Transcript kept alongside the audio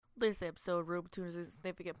This episode of RoboTuner's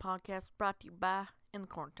Insignificant Podcast brought to you by In the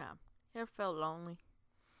Corner Time. Ever felt lonely?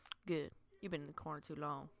 Good. You've been in the corner too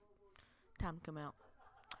long. Time to come out.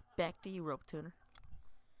 Back to you, RoboTuner.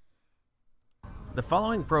 The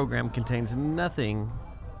following program contains nothing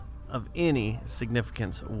of any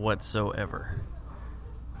significance whatsoever.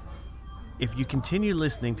 If you continue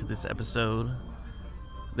listening to this episode,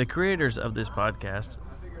 the creators of this podcast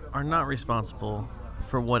are not responsible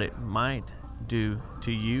for what it might do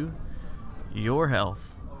to you, your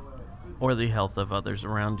health, or the health of others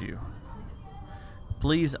around you.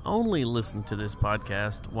 Please only listen to this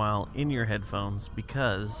podcast while in your headphones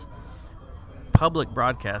because public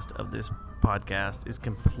broadcast of this podcast is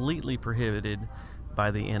completely prohibited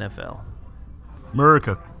by the NFL.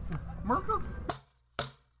 America.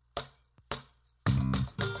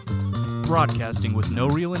 Broadcasting with no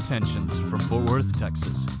real intentions from Fort Worth,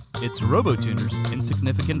 Texas. It's RoboTuner's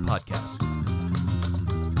Insignificant Podcast.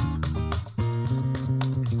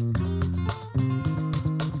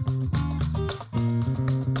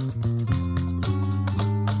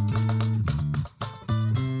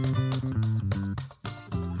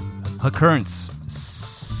 Occurrence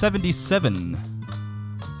 77.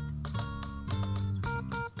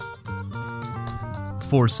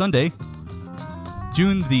 For Sunday,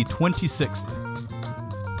 June the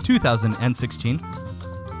 26th, 2016.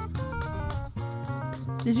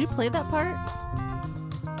 Did you play that part?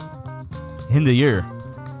 In the year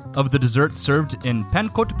of the dessert served in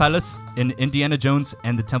Pancourt Palace in Indiana Jones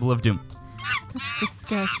and the Temple of Doom. That's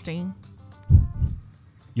disgusting.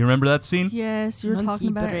 You remember that scene? Yes, you were Monkey talking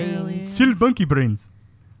about it brains. earlier. Still monkey brains.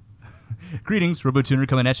 Greetings, RoboTuner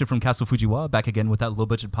coming at you from Castle Fujiwa, back again with that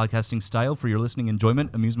low-budget podcasting style for your listening enjoyment,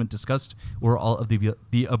 amusement, disgust, or all of the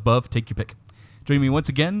above. Take your pick. Joining me once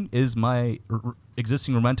again is my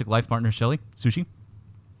existing romantic life partner, Shelly. Sushi?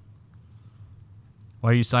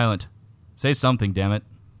 Why are you silent? Say something, damn it.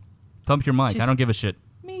 Thump your mic. I don't give a shit.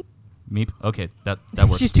 Meep. Meep? Okay, that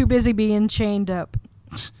works. She's too busy being chained up.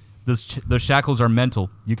 Those shackles are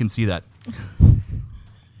mental. You can see that.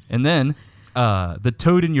 And then, the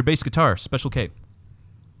toad in your bass guitar, Special K.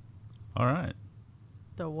 All right.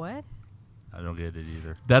 The what? I don't get it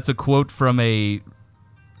either. That's a quote from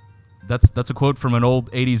that's a quote from an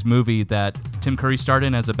old 80s movie that Tim Curry starred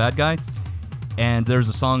in as a bad guy. And there's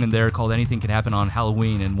a song in there called Anything Can Happen on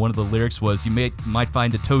Halloween, and one of the lyrics was, you might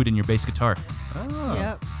find a toad in your bass guitar. Oh.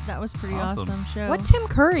 Yep, that was pretty awesome show. What Tim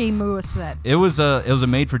Curry movie was that? It was a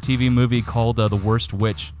made-for-TV movie called The Worst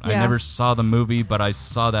Witch. I Yeah. never saw the movie, but I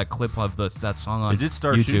saw that clip of that song on It did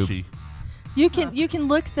star YouTube. Sushi. You can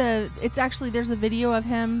look it's actually, there's a video of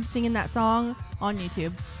him singing that song on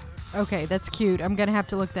YouTube. Okay, that's cute. I'm going to have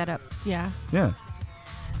to look that up. Yeah. Yeah.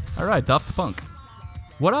 All right, Daft Punk.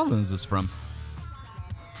 What album is this from?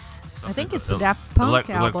 I think it's the Daft Punk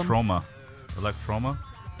album. Electroma?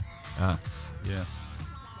 Ah, Yeah.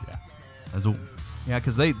 yeah,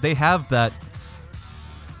 because they have that.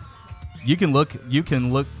 You can look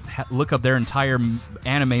up their entire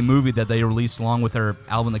anime movie that they released along with their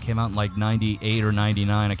album that came out in like 98 or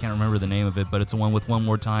 99. I can't remember the name of it, but it's the one with One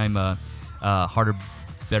More Time, Harder,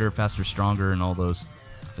 Better, Faster, Stronger, and all those.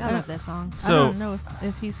 I love that song. I So- don't know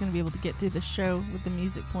if he's going to be able to get through the show with the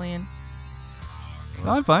music playing.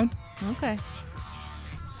 No, I'm fine. Okay.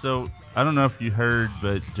 So, I don't know if you heard,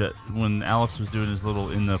 but when Alex was doing his little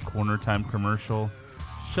In the Corner Time commercial,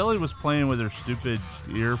 Shelly was playing with her stupid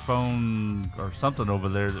earphone or something over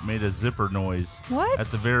there that made a zipper noise. What? At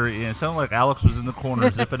the very end. It sounded like Alex was in the corner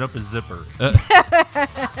zipping up his zipper.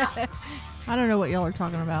 I don't know what y'all are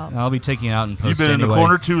talking about. I'll be taking it out in post You've been anyway. in the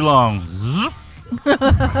corner too long. Zip.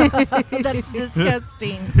 That's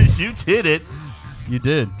disgusting. You did it. You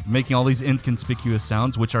did, making all these inconspicuous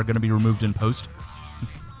sounds, which are going to be removed in post.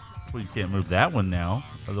 Well, you can't move that one now.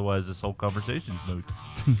 Otherwise, this whole conversation's moved.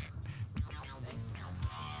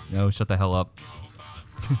 No, shut the hell up.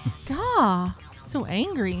 God, so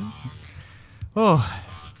angry. Oh.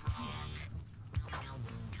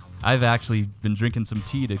 I've actually been drinking some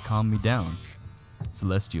tea to calm me down.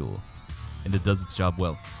 Celestial. And it does its job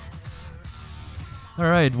well. All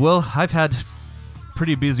right, well, I've had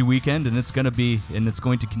pretty busy weekend, and it's going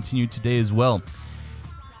to continue today as well.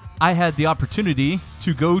 I had the opportunity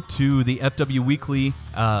to go to the FW Weekly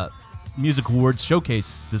Music Awards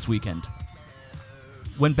Showcase this weekend.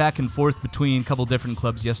 Went back and forth between a couple different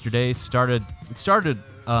clubs yesterday. It started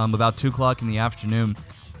about 2 o'clock in the afternoon.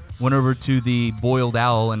 Went over to the Boiled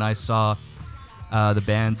Owl, and I saw the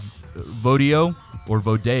bands Vodeo or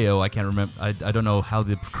Vodeo. I can't remember. I don't know how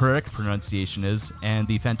the correct pronunciation is. And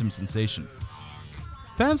the Phantom Sensation.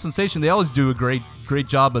 Phantom Sensation, they always do a great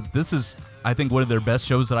job, but this is, I think, one of their best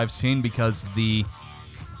shows that I've seen because the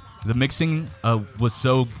The mixing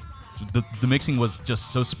the mixing was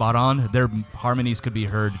just so spot on. Their harmonies could be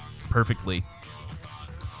heard perfectly.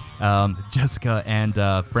 Jessica and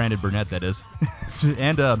Brandon Burnett, that is.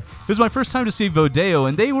 And it was my first time to see Vodeo,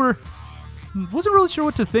 and wasn't really sure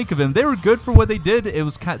what to think of them. They were good for what they did.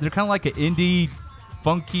 They're kind of like an indie,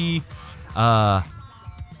 funky,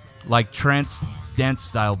 like trance dance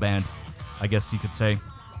style band, I guess you could say.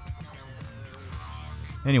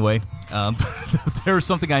 Anyway, there's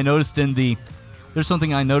something I noticed in the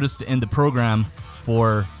program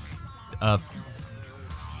for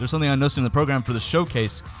the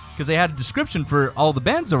showcase, because they had a description for all the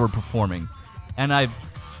bands that were performing, and I'm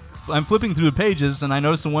flipping through the pages, and I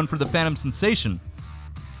noticed the one for the Phantom Sensation,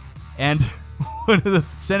 and one of the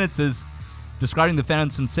sentences describing the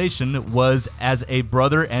Phantom Sensation was as a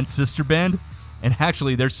brother and sister band, and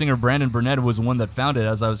actually their singer Brandon Burnett was the one that found it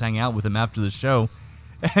as I was hanging out with him after the show,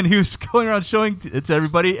 and he was going around showing it to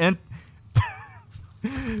everybody, and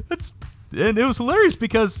and it was hilarious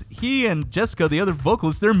because he and Jessica, the other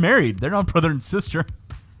vocalist, they're married. They're not brother and sister.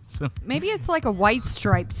 So maybe it's like a White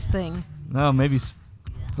Stripes thing. No, maybe.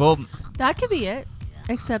 Well, that could be it.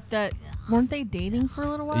 Except that weren't they dating for a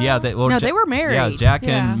little while? Yeah, they were married. Yeah, Jack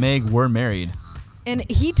and Meg were married. And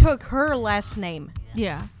he took her last name.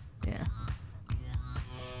 Yeah.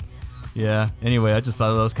 Yeah. Anyway, I just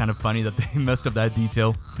thought that was kind of funny that they messed up that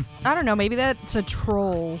detail. I don't know. Maybe that's a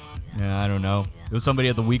troll. Yeah, I don't know. It was somebody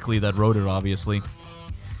at the Weekly that wrote it, obviously.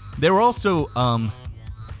 They were also offering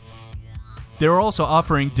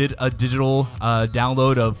a digital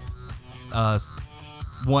download of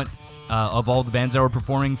of all the bands that were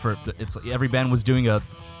performing for. Every band was doing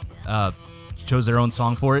chose their own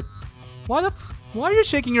song for it. Why are you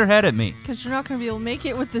shaking your head at me? Because you're not going to be able to make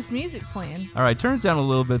it with this music playing. All right, turn it down a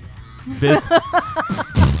little bit. Biff.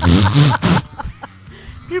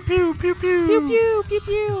 Pew pew pew pew. Pew pew pew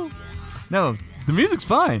pew. No, the music's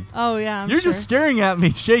fine. Oh yeah, You're just staring at me,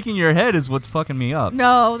 shaking your head is what's fucking me up.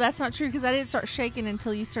 No, that's not true because I didn't start shaking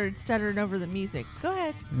until you started stuttering over the music. Go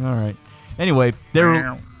ahead. All right. Anyway,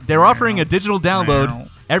 they're offering a digital download.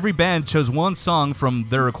 Every band chose one song from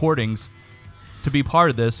their recordings to be part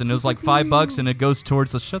of this, and it was like $5, and it goes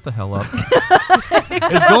towards shut the hell up.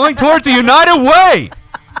 It's going towards the United Way.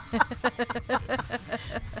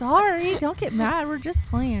 Sorry, don't get mad. We're just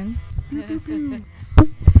playing.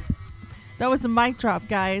 That was a mic drop,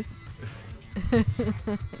 guys.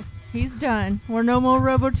 He's done. We're no more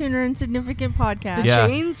RoboTuner Insignificant Podcast. The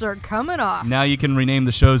chains are coming off. Now you can rename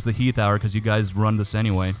the shows the Heath Hour because you guys run this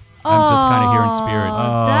anyway. I'm just kind of here in spirit.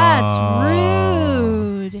 That's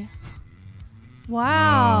rude.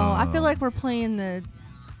 Wow. I feel like we're playing the...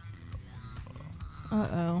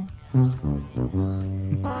 Uh-oh.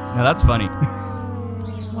 Now that's funny.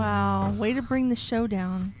 Wow. Way to bring the show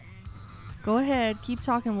down. Go ahead. Keep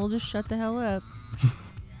talking. We'll just shut the hell up.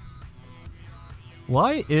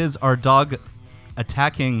 Why is our dog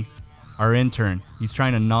attacking our intern? He's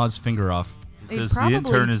trying to gnaw his finger off. Because the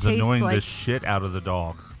intern is annoying the shit out of the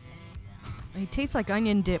dog. It tastes like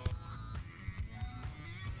onion dip.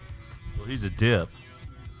 Well, he's a dip.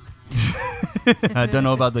 I don't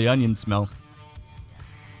know about the onion smell.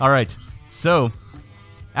 All right. So,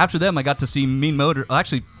 after them, I got to see Mean Motor.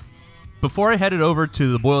 Actually, before I headed over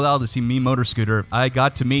to the Boiled Owl to see Mean Motor Scooter, I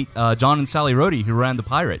got to meet John and Sally Rohde, who run the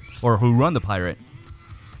Pirate.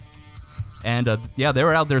 And, they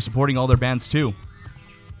were out there supporting all their bands, too.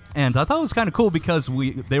 And I thought it was kind of cool because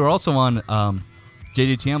they were also on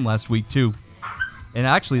JDTM last week, too. And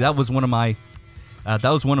actually, that was one of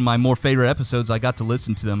my more favorite episodes. I got to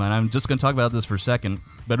listen to them, and I'm just going to talk about this for a second.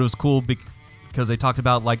 But it was cool because they talked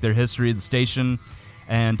about like their history of the station,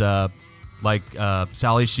 and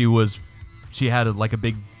Sally, she had a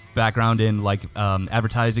big background in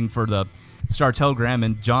advertising for the Star Telegram,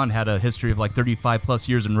 and John had a history of 35 plus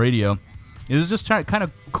years in radio. It was just kind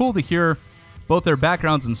of cool to hear both their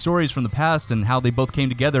backgrounds and stories from the past and how they both came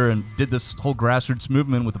together and did this whole grassroots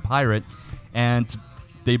movement with the Pirate, and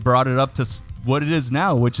they brought it up to what it is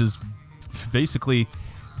now, which is basically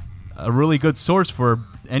a really good source for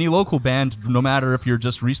any local band, no matter if you're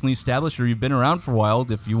just recently established or you've been around for a while,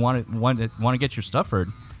 if you want to get your stuff heard.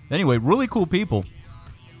 Anyway, really cool people.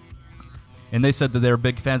 And they said that they're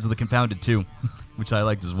big fans of The Confounded too, which I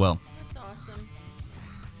liked as well. That's awesome.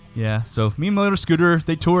 Yeah, so Mean Motor Scooter,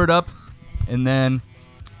 they toured up, and then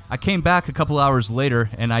I came back a couple hours later,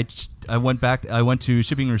 and I went to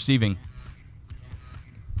Shipping and Receiving.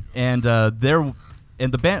 And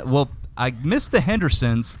the band, well, I missed the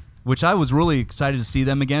Hendersons, which I was really excited to see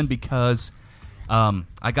them again because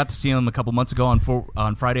I got to see them a couple months ago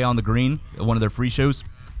on Friday on the Green, one of their free shows.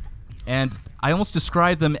 And I almost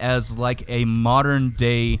described them as like a modern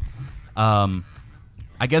day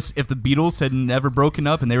I guess if the Beatles had never broken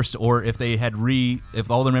up and they were, or if they had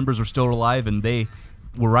if all their members were still alive and they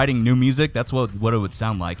were writing new music, that's what it would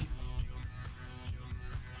sound like.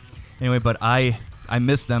 Anyway, but I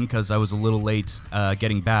missed them because I was a little late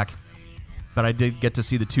getting back. But I did get to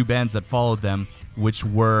see the two bands that followed them, which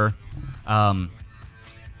were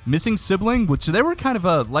Missing Sibling, which they were kind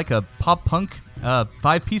of like a pop punk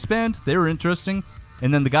 5-piece band. They were interesting.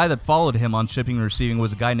 And then the guy that followed him on Shipping and Receiving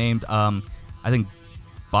was a guy named, I think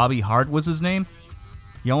Bobby Hart was his name.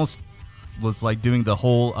 He almost was like doing the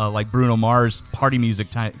whole like Bruno Mars party music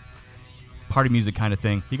kind of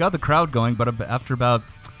thing. He got the crowd going, but after about,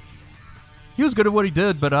 he was good at what he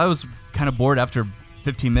did, but I was kind of bored after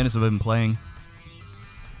 15 minutes of him playing.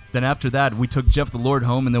 Then after that, we took Jeff the Lord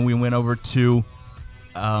home, and then we went over to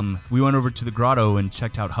the Grotto and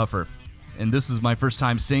checked out Huffer. And this is my first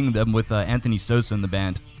time seeing them with Anthony Sosa in the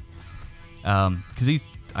band, because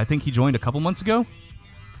I think he joined a couple months ago,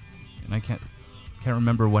 and I can't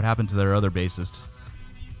remember what happened to their other bassist.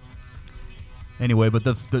 Anyway, but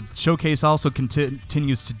the showcase also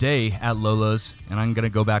continues today at Lola's, and I'm going to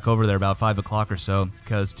go back over there about 5 o'clock or so,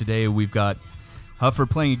 because today we've got Huffer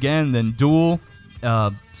playing again, then Duel,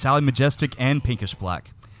 Sally Majestic, and Pinkish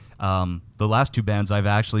Black. The last two bands I've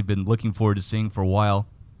actually been looking forward to seeing for a while.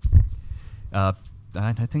 I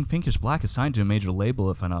think Pinkish Black is signed to a major label,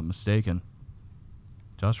 if I'm not mistaken.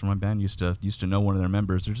 Josh from my band used to know one of their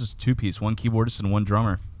members. There's just 2-piece, one keyboardist and one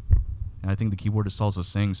drummer. And I think the keyboardist also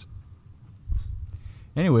sings.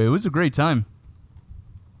 Anyway, it was a great time.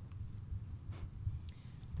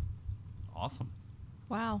 Awesome.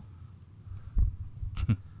 Wow.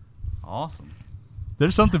 Awesome.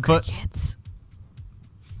 There's something fun. Kids.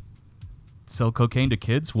 Sell cocaine to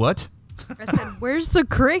kids? What? I said, where's the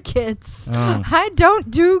crickets? Oh. I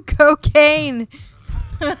don't do cocaine.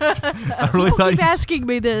 I really thought Keep asking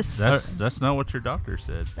me this. That's not what your doctor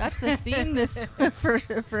said. That's the theme this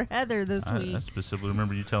for Heather this week. I specifically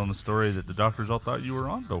remember you telling the story that the doctors all thought you were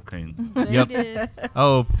on cocaine. They Yep. did.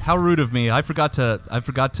 Oh, how rude of me! I forgot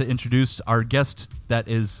to introduce our guest that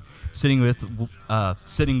is sitting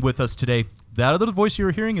with us today. That other voice you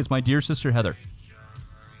were hearing is my dear sister Heather.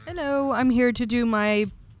 Hello, I'm here to do my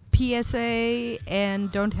PSA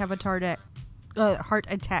and don't have a heart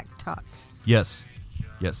attack talk. Yes.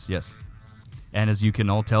 And as you can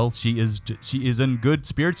all tell, she is in good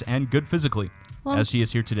spirits and good physically, Well, as she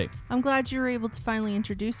is here today. I'm glad you were able to finally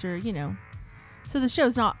introduce her, So the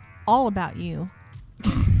show's not all about you.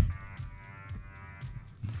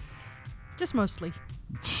 Just mostly.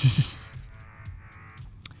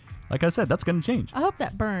 Like I said, that's going to change. I hope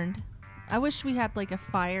that burned. I wish we had like a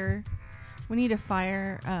fire. We need a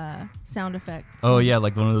fire sound effect. Oh yeah,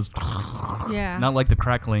 like one of those. Yeah. Not like the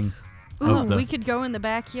crackling. Ooh, we could go in the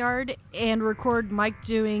backyard and record Mike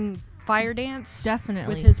doing fire dance.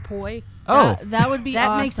 Definitely. With his poi. Oh, That would be That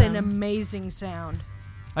awesome. makes an amazing sound.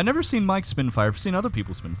 I've never seen Mike spin fire. I've seen other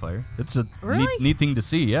people spin fire. It's a Really? neat thing to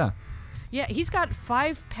see. Yeah. Yeah, he's got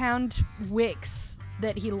 5-pound wicks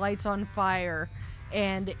that he lights on fire,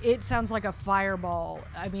 and it sounds like a fireball.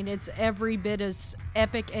 I mean, it's every bit as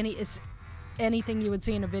epic as anything you would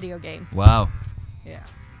see in a video game. Wow. Yeah.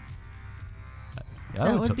 Yeah,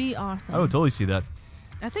 That would be awesome. I would totally see that.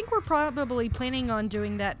 I think we're probably planning on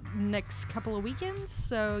doing that next couple of weekends,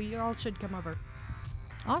 so you all should come over.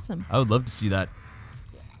 Awesome. I would love to see that.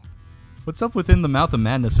 What's up within the Mouth of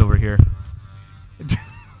Madness over here?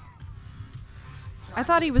 I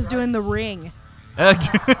thought he was doing the ring.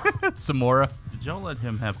 Samora. Did y'all let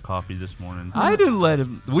him have coffee this morning? I didn't let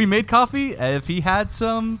him. We made coffee. If he had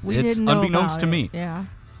some, We it's didn't know unbeknownst about to it. me. Yeah.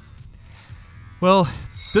 Well,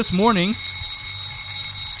 this morning.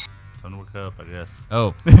 Time to wake up, I guess.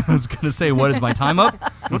 Oh, I was going to say, what is my time up?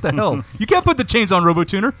 What the hell? You can't put the chains on,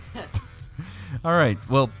 RoboTuner. All right.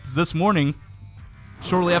 Well, this morning,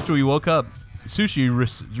 shortly after we woke up, Sushi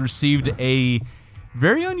received a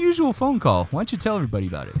very unusual phone call. Why don't you tell everybody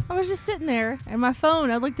about it? I was just sitting there, and my phone.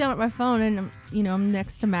 I looked down at my phone, and I'm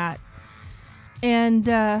next to Matt, and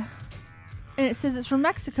it says it's from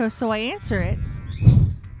Mexico. So I answer it,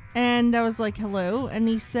 and I was like, "Hello," and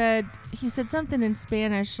he said something in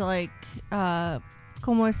Spanish like "Cómo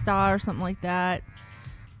está" or something like that,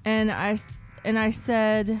 and I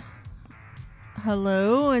said,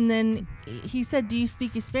 "Hello," and then he said, "Do you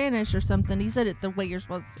speak Spanish or something?" He said it the way you're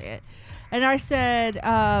supposed to say it. And I said,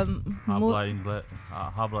 Habla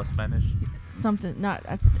Spanish. something, not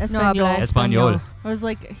Espanol. habla Espanol. I was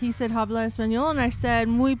like, he said, habla Espanol. And I said,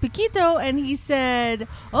 muy poquito. And he said,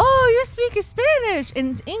 oh, you speak Spanish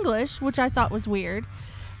in English, which I thought was weird.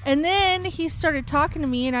 And then he started talking to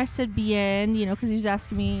me, and I said, bien, because he was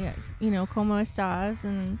asking me, ¿cómo estás?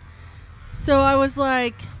 And So I was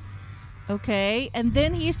like, okay. And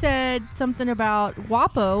then he said something about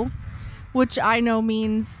guapo, which I know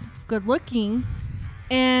means good looking.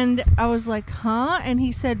 And I was like, huh? And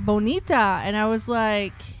he said bonita. And I was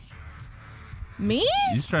like, me?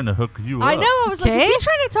 He's trying to hook you up. I know. I was like, Okay. is he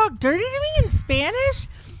trying to talk dirty to me in Spanish?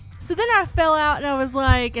 So then I fell out and I was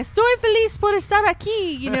like, estoy feliz por estar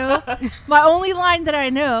aquí, you know, my only line that I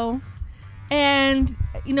know. And,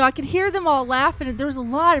 you know, I could hear them all laughing. And there was a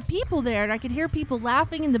lot of people there, and I could hear people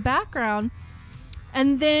laughing in the background.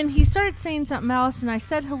 And then he started saying something else, and I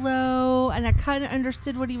said hello, and I kind of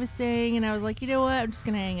understood what he was saying. And I was like, you know what? I'm just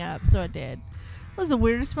going to hang up. So I did. It was the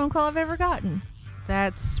weirdest phone call I've ever gotten.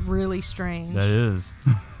 That's really strange. That is.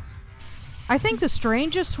 I think the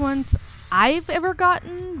strangest ones I've ever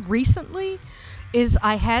gotten recently is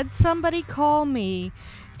I had somebody call me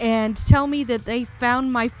and tell me that they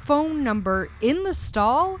found my phone number in the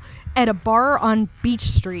stall at a bar on Beach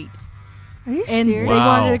Street. Are you And serious? they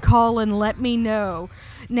Wow. wanted to call and let me know.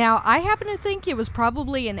 Now, I happen to think it was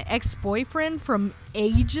probably an ex-boyfriend from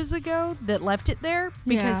ages ago that left it there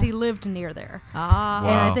because Yeah. he lived near there. Ah. And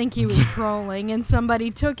I Wow. think he was trolling, and somebody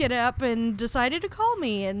took it up and decided to call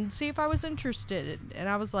me and see if I was interested. And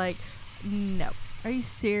I was like, no. Are you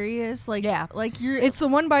serious? Like, Yeah. Like you're. It's the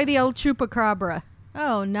one by the El Chupacabra.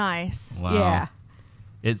 Oh, nice. Wow. Yeah.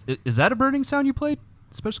 Is that a burning sound you played,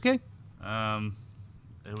 Special K?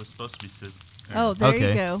 It was supposed to be sizzling. Oh, there you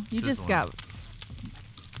Okay. go. You just Sizzling. got.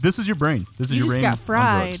 This is your brain. This is You your just brain. got on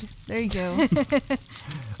fried. drugs. There you go.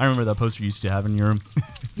 I remember that poster you used to have in your room.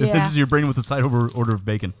 Yeah. This is your brain with a side order of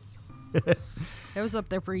bacon. That was up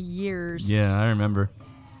there for years. Yeah, I remember.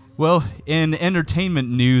 Well, in entertainment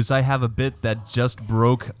news, I have a bit that just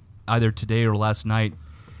broke either today or last night.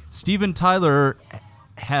 Steven Tyler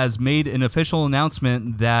has made an official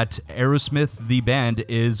announcement that Aerosmith, the band,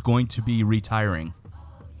 is going to be retiring.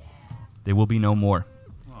 They will be no more.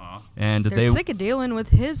 And They're sick of dealing with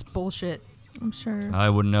his bullshit. I'm sure. I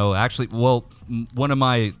wouldn't know. Actually, well, one of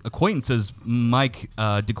my acquaintances, Mike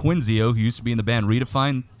DeQuinzio, who used to be in the band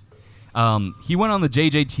Redefine, he went on the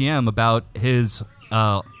JJTM about his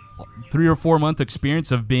 3 or 4 month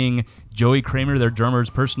experience of being Joey Kramer, their drummer's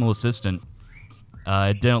personal assistant.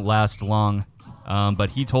 It didn't last long,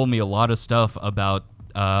 but he told me a lot of stuff about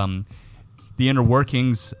the inner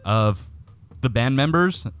workings of the band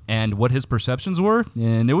members and what his perceptions were,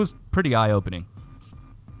 and it was pretty eye-opening.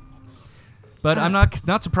 But I'm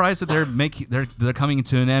not surprised that they're coming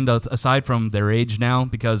to an end aside from their age now,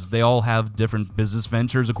 because they all have different business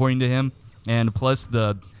ventures according to him, and plus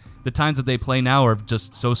the times that they play now are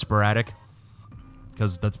just so sporadic,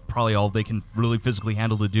 because that's probably all they can really physically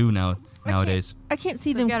handle to do nowadays. I can't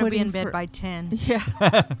see They've them got to be quitting in bed for- by 10. Yeah.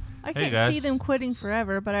 I Hey, can't see guys. them quitting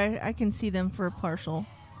forever, but I can see them for partial.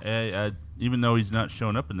 Even though he's not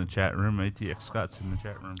showing up in the chat room, ATX Scott's in the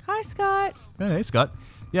chat room. Hi, Scott. Hey, Scott.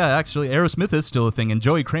 Yeah, actually, Aerosmith is still a thing, and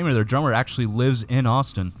Joey Kramer, their drummer, actually lives in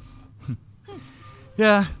Austin.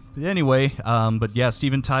 Yeah. Anyway, but yeah,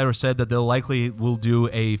 Steven Tyler said that they'll likely will do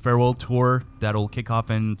a farewell tour that'll kick off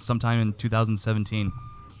in sometime in 2017.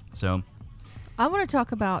 So, I want to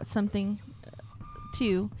talk about something,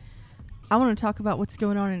 too. I want to talk about what's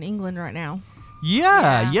going on in England right now.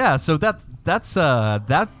 yeah. So that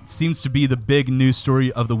seems to be the big news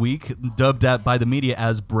story of the week, dubbed by the media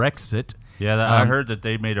as Brexit. Yeah, I heard that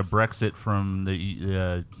they made a Brexit from the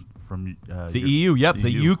EU, yep.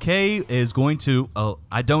 The UK is going to.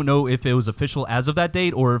 I don't know if it was official as of that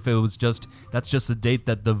date or if it was that's just the date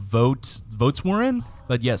that the votes were in.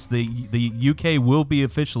 But yes, the UK will be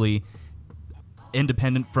officially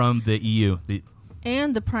independent from the EU.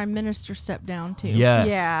 And the Prime Minister stepped down, too. Yes.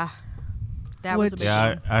 Yeah. That was a Which- big Yeah,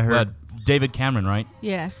 one. I heard. David Cameron, right?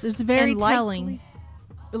 Yes, it's very And telling.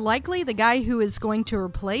 Likely the guy who is going to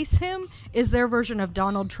replace him is their version of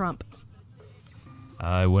Donald Trump.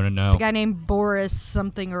 I wouldn't know. It's a guy named Boris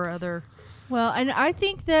something or other. Well, and I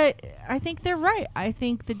think they're right. I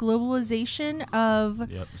think the globalization of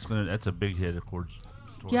Yep, that's a big hit, of course.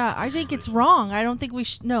 yeah, I think it's wrong. I don't think we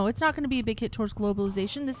should. No, it's not going to be a big hit towards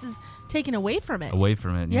globalization. This is taken away from it. Away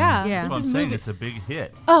from it. Yeah, Yeah. this That's is what I'm saying. moving. It's a big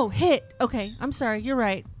hit. Oh, hit. Okay, I'm sorry. You're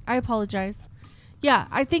right. I apologize. Yeah,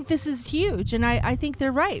 I think this is huge, and I think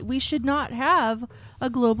they're right. We should not have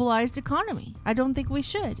a globalized economy. I don't think we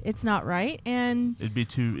should. It's not right. And It'd be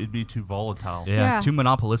too volatile. Yeah, Yeah. too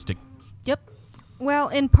monopolistic. yep, Well,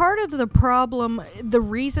 and part of the problem, the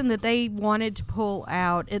reason that they wanted to pull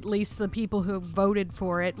out, at least the people who voted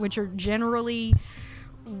for it, which are generally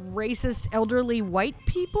racist elderly white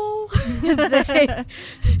people,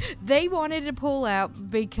 they wanted to pull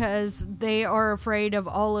out because they are afraid of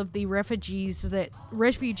all of the refugees that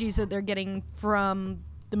they're getting from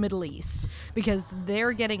the Middle East, because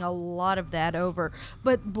they're getting a lot of that over.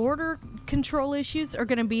 But border control issues are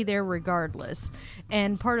going to be there regardless.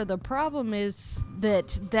 And part of the problem is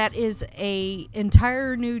that is a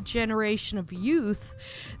entire new generation of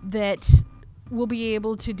youth that will be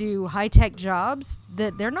able to do high-tech jobs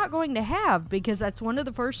that they're not going to have, because that's one of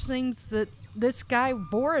the first things that this guy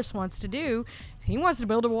Boris wants to do. He wants to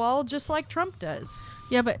build a wall just like Trump does.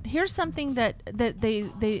 Yeah, but here's something that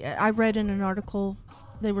they I read in an article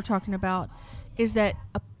they were talking about, is that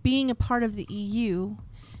being a part of the EU,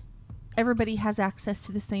 everybody has access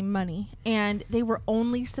to the same money, and they were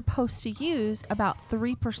only supposed to use about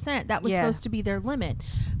 3%. That was supposed to be their limit,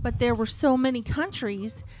 but there were so many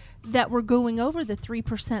countries that were going over the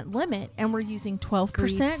 3% limit and were using 12%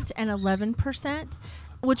 Greece. and 11%,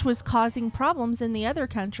 which was causing problems in the other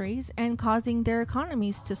countries and causing their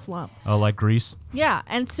economies to slump. Oh, like Greece? Yeah,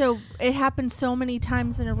 and so it happened so many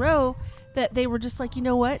times in a row that they were just like, you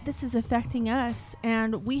know what, this is affecting us,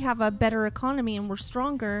 and we have a better economy and we're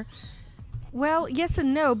stronger. Well, yes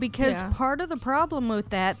and no, because Yeah. part of the problem with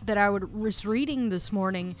that I was reading this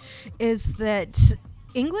morning is that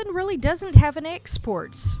England really doesn't have any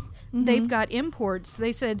exports. Mm-hmm. They've got imports.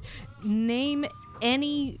 They said, name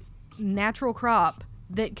any natural crop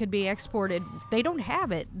that could be exported. They don't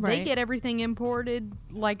have it. They Right. get everything imported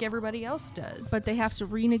like everybody else does. But they have to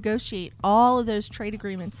renegotiate all of those trade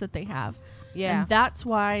agreements that they have. yeah. And that's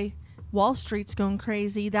why Wall Street's going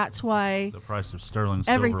crazy. That's why The price of sterling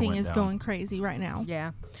silver everything went is down. going crazy right now.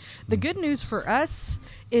 Yeah. The good news for us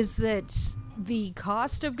is that the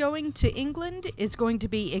cost of going to England is going to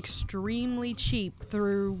be extremely cheap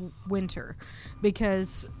through winter,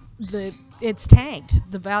 because it's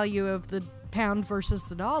tanked, the value of the pound versus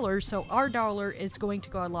the dollar, so our dollar is going to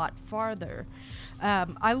go a lot farther.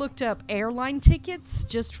 I looked up airline tickets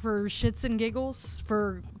just for shits and giggles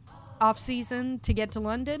for off season to get to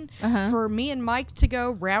London. Uh-huh. For me and Mike to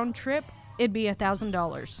go round trip, it'd be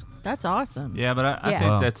 $1,000. That's awesome. Yeah, but I Yeah.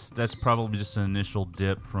 think Wow. that's probably just an initial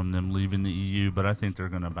dip from them leaving the EU. But I think they're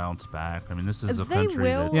going to bounce back. I mean, this is a They country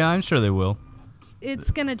will. that, Yeah, I'm sure they will.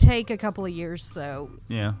 It's going to take a couple of years, though.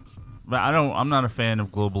 yeah. But I'm not a fan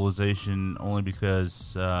of globalization, only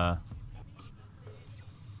because that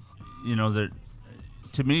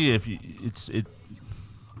to me,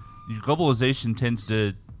 globalization tends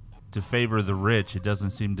to favor the rich. It doesn't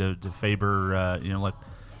seem to favor like,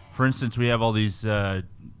 for instance, we have all these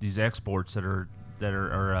exports that are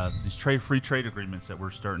these free trade agreements that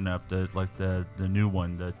we're starting up. The new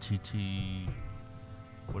one, the TT.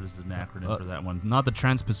 What is the acronym for that one? Not the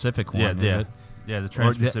Trans-Pacific one, is it? Yeah, the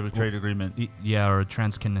Trans-Pacific Trade well, Agreement. Yeah, or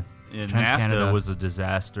Trans-Canada. Yeah, Trans-Canada. NAFTA was a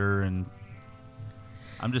disaster, and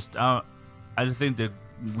I just think that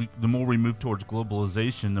the more we move towards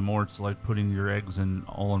globalization, the more it's like putting your eggs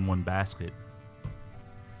all in one basket.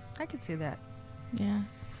 I could see that. Yeah.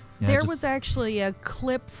 Yeah, There just- was actually a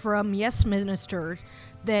clip from Yes Minister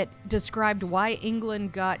that described why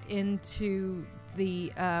England got into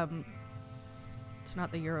the it's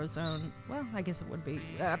not the Eurozone. Well, I guess it would be.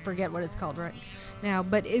 I forget what it's called right now,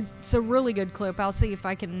 but it's a really good clip. I'll see if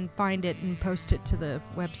I can find it and post it to the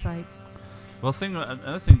website. Well,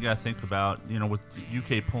 another thing you got to think about, with the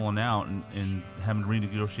UK pulling out and having to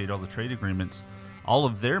renegotiate all the trade agreements, all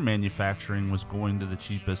of their manufacturing was going to the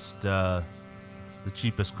cheapest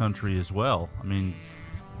country as well. I mean,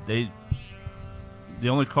 the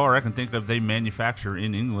only car I can think of they manufacture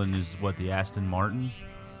in England is the Aston Martin.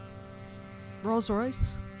 Rolls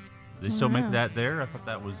Royce. They still make Wow. that there. I thought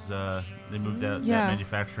that was they moved that Yeah.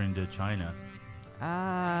 manufacturing to China. me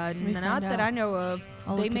Not find that out. I know of.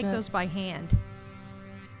 I'll They look it make up. those by hand.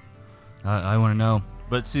 I want to know.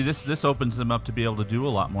 But see, this opens them up to be able to do a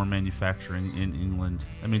lot more manufacturing in England.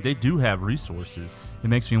 I mean, they do have resources.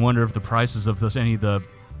 It makes me wonder if the prices of any of the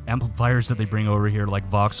amplifiers that they bring over here, like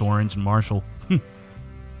Vox Orange and Marshall,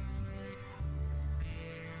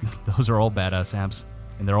 those are all badass amps,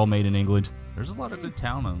 and they're all made in England. There's a lot of good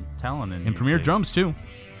talent in And Premier UK. Drums, too.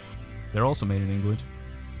 They're also made in England.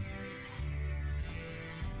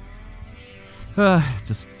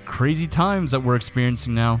 Just crazy times that we're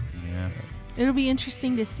experiencing now. Yeah. It'll be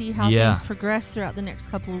interesting to see how Yeah. things progress throughout the next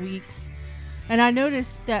couple of weeks. And I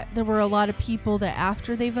noticed that there were a lot of people that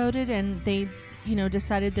after they voted and they,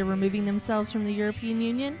 decided they're removing themselves from the European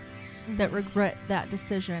Union that regret that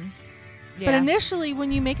decision. But initially,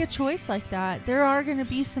 when you make a choice like that, there are going to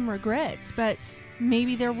be some regrets, but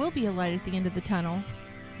maybe there will be a light at the end of the tunnel.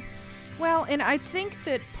 Well, and I think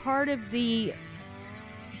that part of the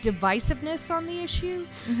divisiveness on the issue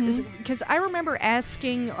is because I remember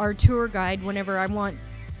asking our tour guide whenever I want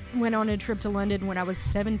went on a trip to London when I was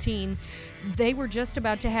 17. They were just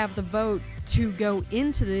about to have the vote to go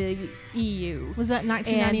into the EU. Was that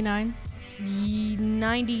 1999?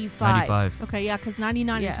 95. 95. Okay, yeah, because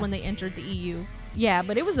 99 is Yeah. when they entered the EU. Yeah,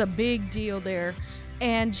 but it was a big deal there.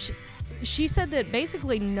 And she said that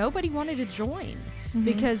basically nobody wanted to join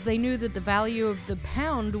because they knew that the value of the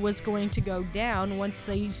pound was going to go down once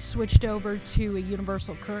they switched over to a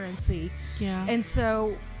universal currency. Yeah. And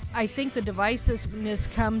so I think the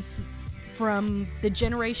divisiveness comes from the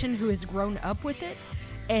generation who has grown up with it.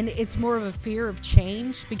 And it's more of a fear of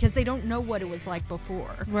change because they don't know what it was like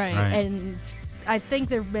before. Right. Right. And I think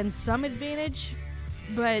there have been some advantage,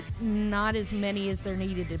 but not as many as there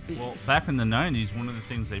needed to be. Well, back in the 90s, one of the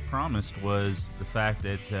things they promised was the fact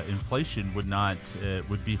that inflation would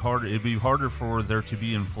be harder. It'd be harder for there to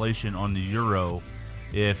be inflation on the euro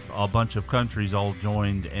if a bunch of countries all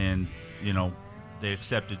joined and, they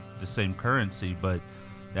accepted the same currency. But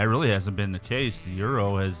that really hasn't been the case. The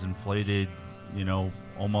euro has inflated,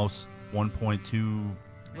 almost 1.2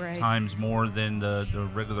 Right. times more than the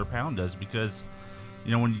regular pound does because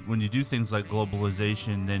when you do things like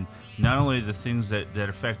globalization, then not only the things that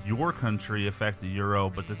affect your country affect the euro,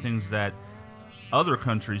 but the things that other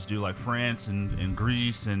countries do, like France and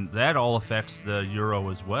Greece, and that all affects the euro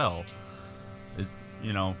as well.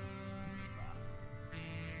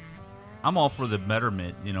 I'm all for the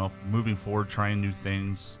betterment, moving forward, trying new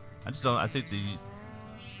things. I think the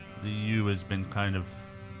EU has been kind of,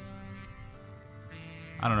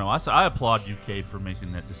 I don't know. I applaud UK for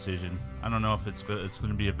making that decision. I don't know if it's going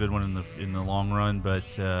to be a good one in the long run,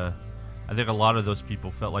 but I think a lot of those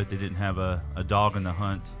people felt like they didn't have a dog in the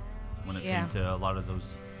hunt when it came to a lot of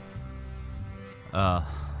those, a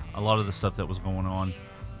lot of the stuff that was going on.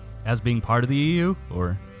 As being part of the EU,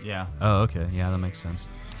 or? Yeah. Oh, okay. Yeah, that makes sense.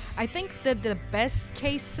 I think that the best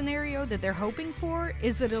case scenario that they're hoping for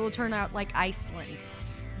is that it'll turn out like Iceland.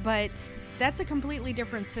 But that's a completely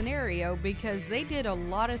different scenario because they did a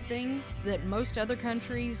lot of things that most other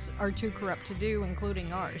countries are too corrupt to do,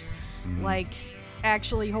 including ours. Like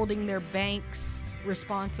actually holding their banks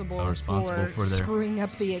responsible for for their- screwing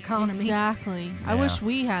up the economy. Exactly. I Yeah. wish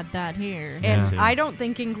we had that here. And Yeah. I don't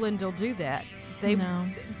think England will do that. No.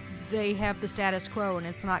 They have the status quo and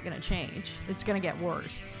it's not going to change. It's going to get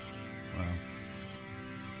worse. Well,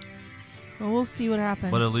 Well, we'll see what happens.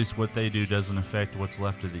 but at least what they do doesn't affect what's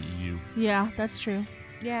left of the E EU. Yeah, that's true.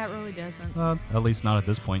 Yeah, it really doesn't. At least not at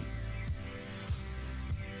this point.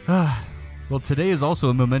 Well, today is also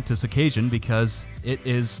a momentous occasion because it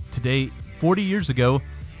is today, 40 years ago,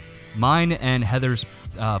 mine and Heather's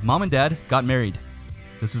mom and dad got married.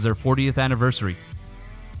 This is their 40th anniversary.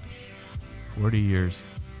 40 years.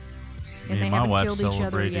 And Me they and my haven't wife killed each other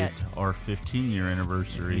celebrated yet. our 15-year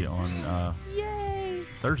anniversary on Yay!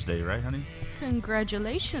 Thursday, right, honey?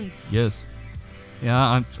 Congratulations. Yes.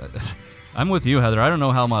 Yeah, I'm with you, Heather. I don't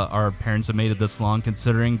know how our parents have made it this long,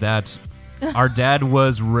 considering that our dad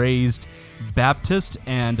was raised Baptist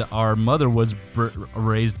and our mother was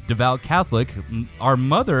raised devout Catholic. Our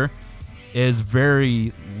mother is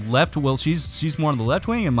very left. Well, she's more on the left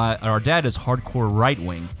wing, and our dad is hardcore right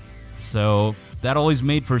wing. So that always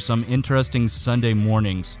made for some interesting Sunday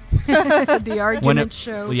mornings. The argument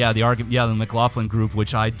show. Yeah, the McLaughlin group,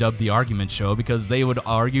 which I dubbed the argument show, because they would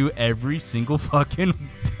argue every single fucking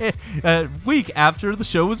week after the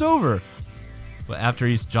show was over. But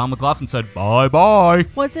after John McLaughlin said bye.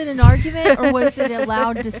 Was it an argument or was it a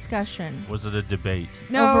loud discussion? Was it a debate?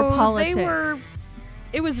 No, over politics? they were.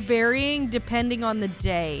 It was varying depending on the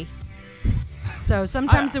day. So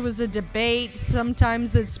sometimes it was a debate.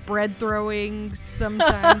 Sometimes it's bread throwing.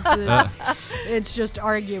 Sometimes it's just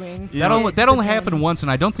arguing. You That know, only happened depends. once,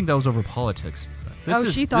 and I don't think that was over politics.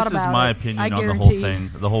 She thought this about is my it. opinion I on the whole guarantee. thing,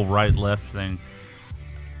 the whole right-left thing.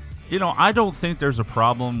 I don't think there's a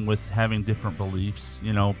problem with having different beliefs.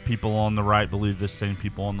 People on the right believe this thing,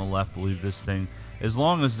 people on the left believe this thing. As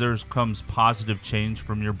long as comes positive change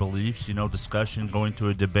from your beliefs, discussion, going to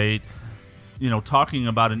a debate, talking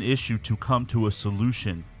about an issue to come to a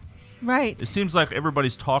solution. Right. It seems like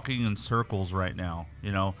everybody's talking in circles right now.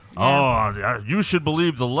 Oh, you should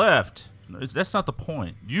believe the left. That's not the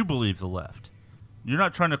point. You believe the left. You're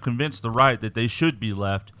not trying to convince the right that they should be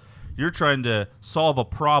left. You're trying to solve a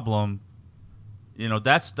problem.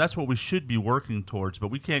 That's what we should be working towards. But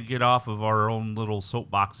we can't get off of our own little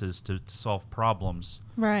soapboxes to solve problems.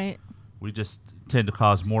 Right. We just tend to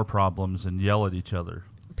cause more problems and yell at each other.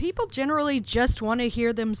 People generally just want to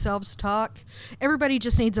hear themselves talk. Everybody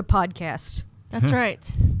just needs a podcast. That's right.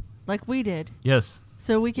 Like we did. Yes,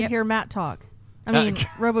 So we can Yep. hear Matt talk. I mean,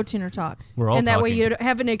 RoboTuner talk. we're all And that way talking. you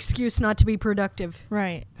have an excuse not to be productive.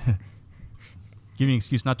 Right. Giving an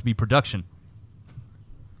excuse not to be production,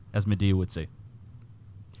 as Medea would say.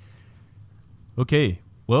 Okay,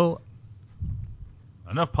 well,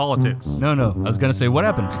 Enough politics. no. I was going to say, what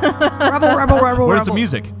happened? Rebel. Where's the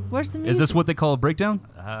music? Where's the music? Is this what they call a breakdown?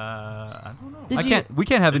 I don't know. Did We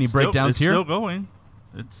can't have any It's breakdowns still, here. It's still going.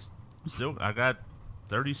 It's still. I got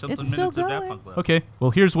 30-something It's minutes still of Daft going. Punk left. Okay,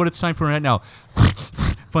 well, here's what it's time for right now.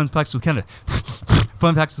 Fun facts with Canada.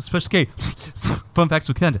 Fun facts with Special K. Fun facts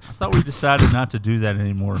with Canada. I thought we decided not to do that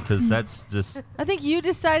anymore because that's just. I think you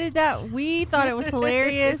decided that. We thought it was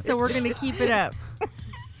hilarious, so we're going to keep it up.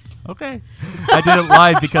 Okay. I did it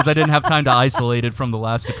live because I didn't have time to isolate it from the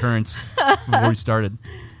last occurrence before we started.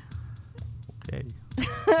 Okay.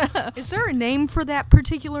 Is there a name for that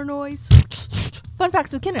particular noise? Fun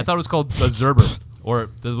facts with I Kenneth. thought it was called a Zerber,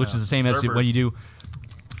 which is the same as Zerber. when you do.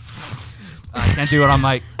 I can't do it on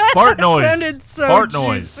mic. Fart noise. Sounded so Fart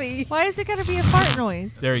noise. juicy. Why is it got to be a fart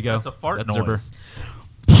noise? There you go. That's a fart That's noise.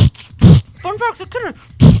 Zerber. Fun facts with Kenneth.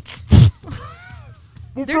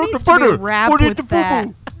 There needs to be a rap with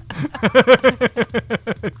that.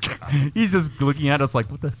 He's just looking at us like,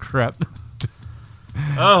 what the crap?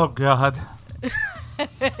 Oh God. All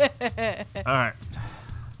right.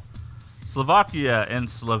 Slovakia and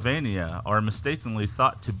Slovenia are mistakenly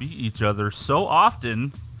thought to be each other so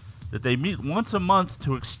often that they meet once a month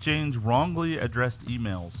to exchange wrongly addressed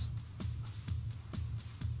emails.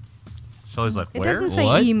 Shelley's like, It where? doesn't say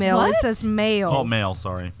What? email. What? It says mail. Oh, mail.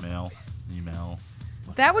 Sorry, mail, email.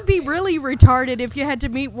 That would be really retarded if you had to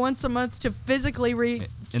meet once a month to physically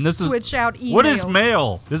And this is switch out email. What is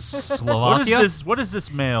mail? this is What is Slovakia. this? What is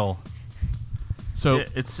this mail? So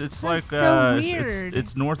It's like so it's- weird.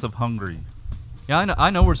 It's north of Hungary. yeah, I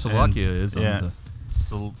know where Slovakia And- is. Yeah. On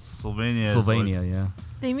the Slovenia. is Slovenia, yeah.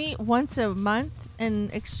 They meet once a month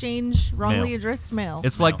and exchange wrongly Mail. addressed mail.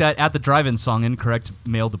 It's No. like that at the drive-in song, Incorrect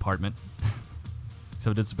Mail Department.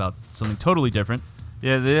 Except it's about something totally different.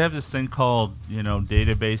 Yeah, they have this thing called,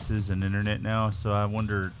 databases and internet now. So I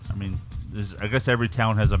wonder. I mean, I guess every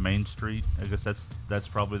town has a main street. I guess that's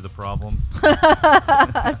probably the problem.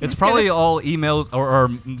 It's probably all emails or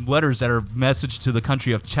letters that are messaged to the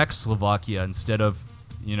country of Czechoslovakia instead of,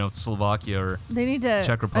 Slovakia or They need to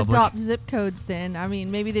Czech Republic. adopt zip codes then. I mean,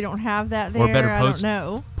 maybe they don't have that there. Or better I post- don't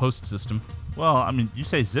know. post system. Well, I mean, you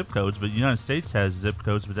say zip codes, but the United States has zip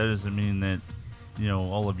codes, but that doesn't mean that,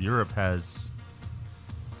 all of Europe has.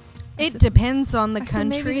 It depends on the I said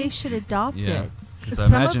maybe they country. should adopt Yeah. it. 'Cause I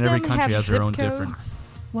Some imagine of every them country have has their zip own codes, different.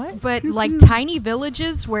 What? but like tiny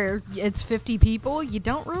villages where it's 50 people, you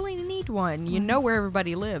don't really need one. You know where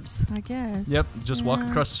everybody lives. I guess. Yep, just walk Yeah.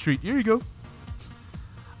 across the street. Here you go.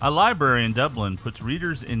 A library in Dublin puts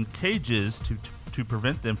readers in cages to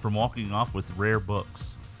prevent them from walking off with rare books.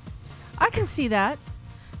 I can see that.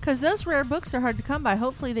 Because those rare books are hard to come by.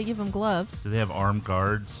 Hopefully they give them gloves. Do they have armed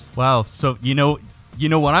guards? Wow. So you know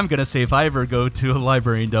what I'm gonna say if I ever go to a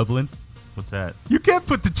library in Dublin. What's that? You can't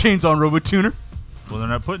put the chains on RoboTuner. Well, they're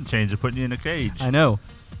not putting chains; they're putting you in a cage. I know.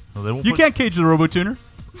 Well, they won't You put- can't cage the RoboTuner.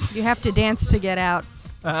 You have to dance to get out.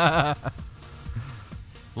 Last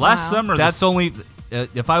Wow. summer, That's only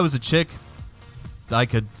if I was a chick, I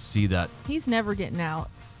could see that. He's never getting out.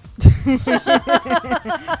 You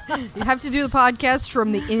have to do the podcast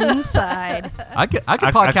from the inside. I could I-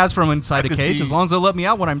 podcast from inside I a could cage see- as long as they let me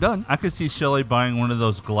out when I'm done. I could see Shelley buying one of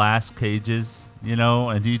those glass cages,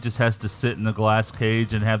 and he just has to sit in the glass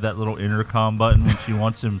cage and have that little intercom button when she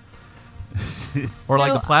wants him. Or like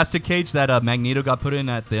No, the plastic cage that Magneto got put in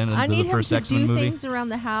at the end I of need the him first to X-Men do movie. things around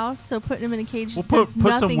the house, so putting him in a cage We'll does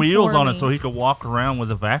put some nothing wheels for on me. it so he could walk around with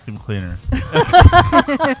a vacuum cleaner.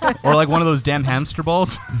 Or like one of those damn hamster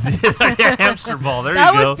balls. Hamster ball. There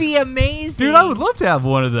That you go. would be amazing. Dude, I would love to have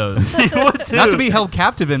one of those. You would too. Not to be held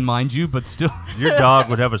captive in, mind you, but still. Your dog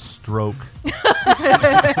would have a stroke.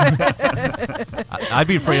 I'd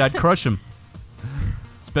be afraid I'd crush him.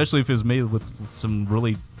 Especially if it was made with some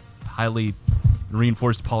really highly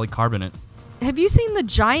reinforced polycarbonate. Have you seen the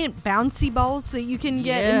giant bouncy balls that you can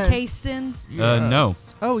get Yes. encased in? No.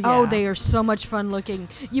 Oh, yeah. Oh, they are so much fun looking.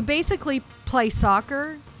 You basically play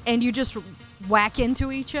soccer and you just whack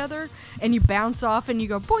into each other and you bounce off and you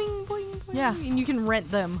go boing, boing, boing. Yeah. And you can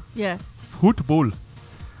rent them. Yes. Football.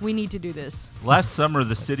 We need to do this. Last summer,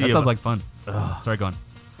 the city That of sounds like fun. Sorry, go on.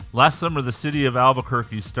 Last summer, the city of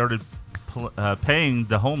Albuquerque started paying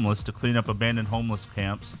the homeless to clean up abandoned homeless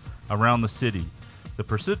camps around the city. The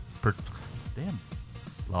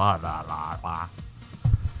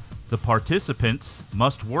The participants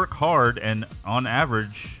must work hard and, on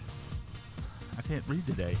average, I can't read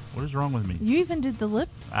today. What is wrong with me? You even did the lip.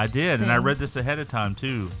 I did, and I thing. read this ahead of time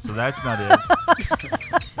too, so that's not it.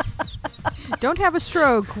 Don't have a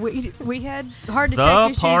stroke. We had heart The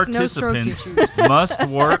attack issues, no stroke participants issues. must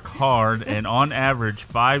work hard and on average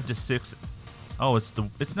 5 to 6. Oh,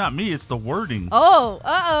 it's not me. It's the wording. Oh,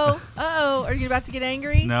 uh-oh. Are you about to get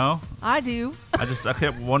angry? No, I do. I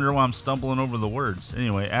kept wondering why I'm stumbling over the words.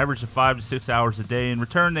 Anyway, average of 5 to 6 hours a day. In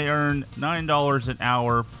return, they earn $9 an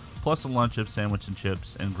hour plus a lunch of sandwich and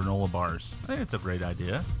chips and granola bars. I think it's a great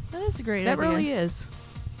idea. That is a great That idea. really is.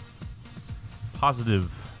 Positive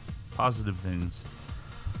things.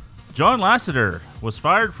 John Lasseter was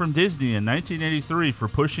fired from Disney in 1983 for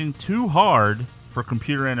pushing too hard for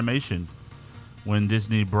computer animation. When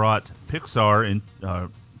Disney bought Pixar in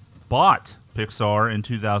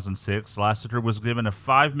 2006, Lasseter was given a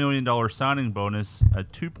 $5 million signing bonus, a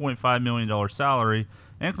 $2.5 million salary,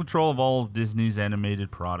 and control of all of Disney's animated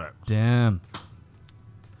product. Damn.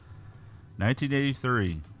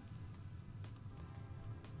 1983.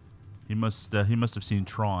 He must have seen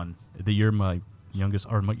Tron. The year my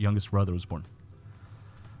youngest brother was born.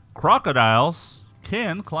 Crocodiles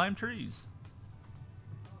can climb trees.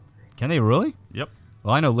 Can they really? Yep.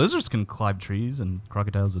 Well, I know lizards can climb trees, and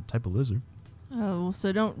crocodile's a type of lizard. Oh,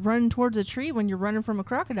 so don't run towards a tree when you're running from a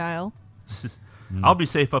crocodile. I'll be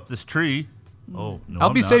safe up this tree. Oh, no, I'll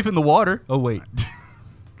I'm be not. safe in the water. Oh, wait.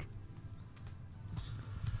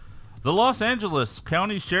 The Los Angeles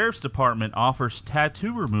County Sheriff's Department offers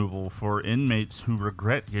tattoo removal for inmates who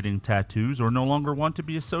regret getting tattoos or no longer want to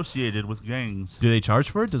be associated with gangs. Do they charge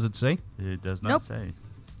for it? Does it say? It does not Nope. say.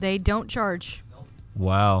 They don't charge.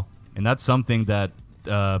 Wow. And that's something that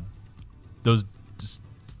those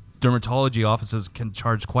dermatology offices can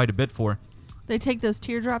charge quite a bit for. They take those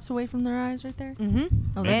teardrops away from their eyes right there? Mm-hmm.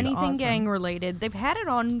 Oh, that's Anything awesome. gang related. They've had it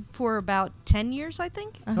on for about 10 years, I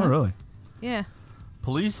think. Uh-huh. Oh, really? Yeah.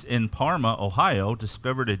 Police in Parma, Ohio,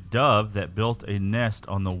 discovered a dove that built a nest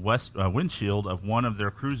on the windshield of one of their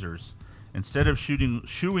cruisers. Instead of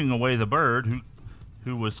shooing away the bird,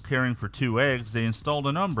 who was caring for 2 eggs, they installed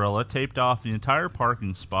an umbrella, taped off the entire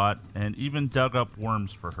parking spot, and even dug up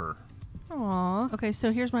worms for her. Aww. Okay,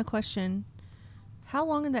 so here's my question. How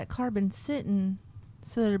long had that car been sitting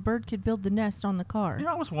so that a bird could build the nest on the car? You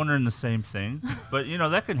know, I was wondering the same thing, but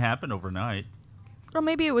that can happen overnight. Or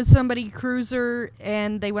maybe it was somebody cruiser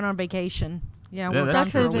and they went on vacation. Yeah, Yeah, we're that's gone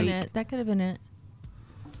That for could a have been week. it. That could have been it.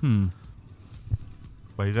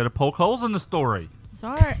 Well, you got to poke holes in the story.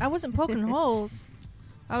 Sorry, I wasn't poking holes.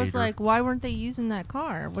 I was Peter. like, why weren't they using that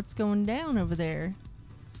car? What's going down over there?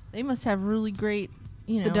 They must have really great,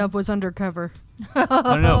 The dove was undercover. I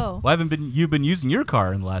don't know. Oh. Why haven't you been using your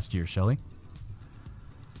car in the last year, Shelley?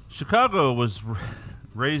 Chicago was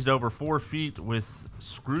raised over 4 feet with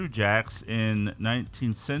screw jacks in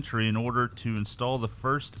 19th century in order to install the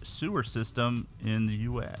first sewer system in the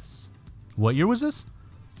U.S. What year was this?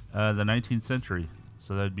 The 19th century.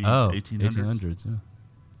 So that'd be Oh, 1800s. 1800s. Yeah.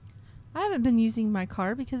 I haven't been using my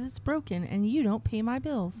car because it's broken and you don't pay my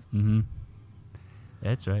bills. Mm-hmm.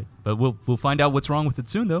 That's right. But we'll find out what's wrong with it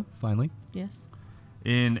soon, though. Finally. Yes.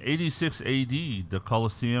 In 86 A.D., the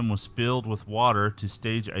Colosseum was filled with water to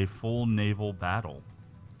stage a full naval battle.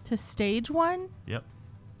 To stage one? Yep.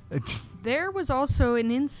 There was also an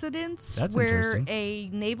incident That's where interesting. a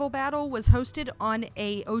naval battle was hosted on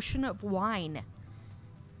a ocean of wine.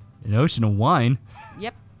 An ocean of wine.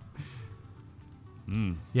 Yep.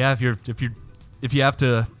 Yeah, if you have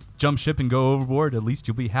to jump ship and go overboard, at least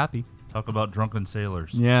you'll be happy. Talk about drunken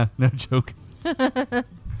sailors. Yeah, no joke.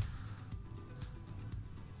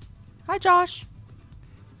 Hi, Josh.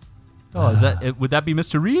 Oh, is that? Would that be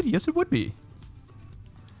Mr. Reed? Yes, it would be.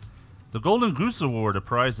 The Golden Goose Award, a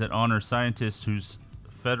prize that honors scientists whose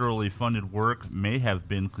federally funded work may have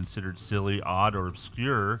been considered silly, odd, or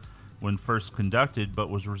obscure when first conducted, but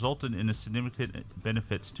was resulted in a significant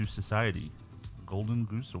benefits to society. Golden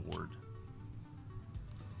Goose Award.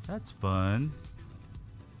 That's fun.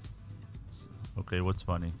 Okay, what's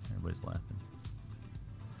funny? Everybody's laughing.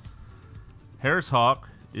 Harris Hawk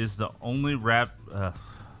is the only rap.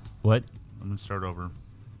 What? I'm gonna start over.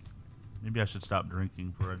 Maybe I should stop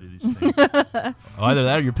drinking before I do these things. Oh, either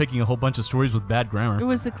that or you're picking a whole bunch of stories with bad grammar. It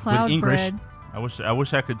was the cloud English. bread. I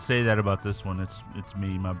wish I could say that about this one. It's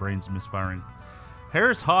me. My brain's misfiring.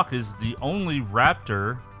 Harris Hawk is the only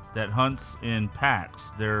raptor that hunts in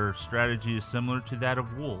packs. Their strategy is similar to that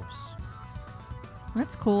of wolves.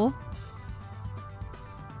 That's cool.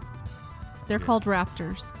 They're Yeah. called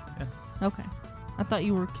raptors. Yeah. Okay. I thought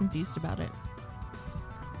you were confused about it.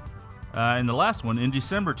 And the last one, in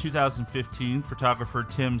December 2015, photographer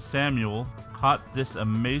Tim Samuel caught this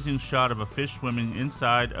amazing shot of a fish swimming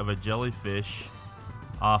inside of a jellyfish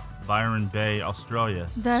off Byron Bay, Australia.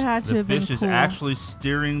 That had to the have been fish is cool. actually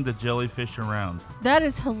steering the jellyfish around. That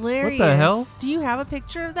is hilarious. What the hell? Do you have a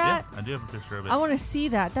picture of that? Yeah, I do have a picture of it. I want to see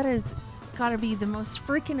that. That is got to be the most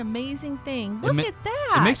freaking amazing thing. Look at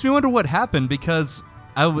that. It makes me wonder what happened because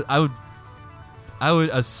I would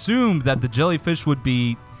assume that the jellyfish would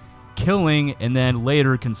be killing and then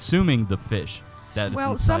later consuming the fish. That's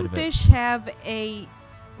Well, inside some of it. fish have a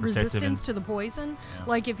Protective resistance in- to the poison. Yeah.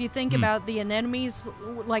 Like if you think about the anemones,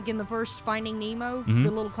 like in the first Finding Nemo, Mhm. the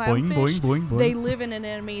little Boing, clownfish, boing, boing, boing. they live in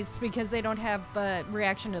anemones because they don't have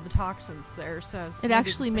reaction to the toxins there. So it's It maybe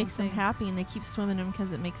actually the same makes them thing. happy, and they keep swimming them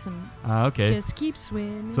because it makes them. Okay. Just keep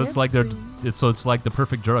swimming. So it's like they're upstream. it's like the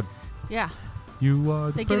perfect drug. Yeah. You are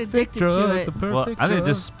the They get perfect addicted to drug, it. the perfect Well, I think drug.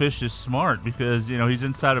 this fish is smart because, he's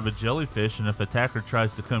inside of a jellyfish, and if an attacker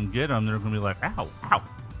tries to come get him, they're going to be like, ow, ow.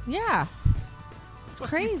 Yeah. It's Fuck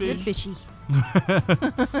you, crazy. fish. fishy.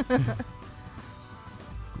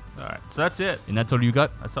 All right, so that's it. And that's all you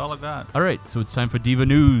got. That's all I got. All right, so it's time for Diva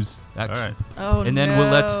News. All right. Oh And then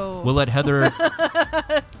no. we'll let Heather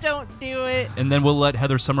Don't do it. and then we'll let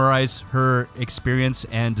Heather summarize her experience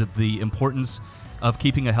and the importance of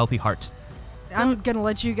keeping a healthy heart. I'm going to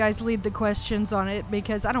let you guys lead the questions on it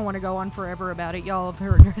because I don't want to go on forever about it. Y'all have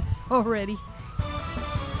heard it already.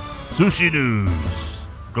 Sushi News.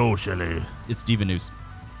 Go, Shelly. It's Diva News.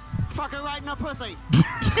 Fuck her right in the pussy.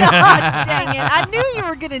 God dang it. I knew you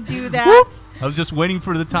were going to do that. I was just waiting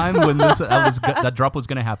for the time when that drop was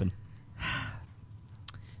going to happen.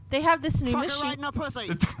 They have this new Fuck her machine. right in the pussy.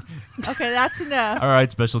 Okay, that's enough. All right,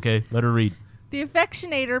 Special K, let her read. The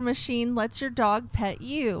Affectionator machine lets your dog pet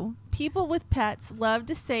you. People with pets love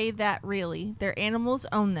to say that really, their animals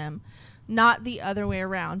own them, not the other way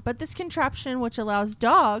around. But this contraption, which allows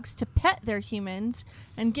dogs to pet their humans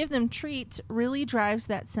and give them treats, really drives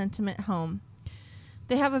that sentiment home.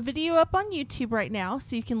 They have a video up on YouTube right now,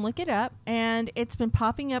 so you can look it up, and it's been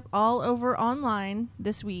popping up all over online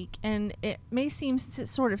this week. And it may seem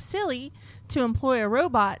sort of silly to employ a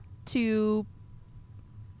robot to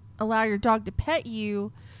allow your dog to pet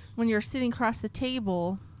you when you're sitting across the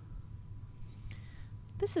table.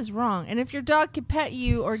 This is wrong. And if your dog could pet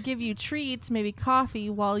you or give you treats, maybe coffee,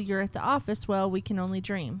 while you're at the office, well, we can only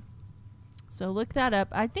dream. So look that up.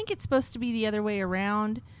 I think it's supposed to be the other way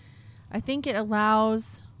around. I think it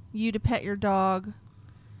allows you to pet your dog.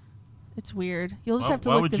 It's weird. You'll just have to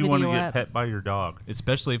Why look would the you video want to get up. pet by your dog?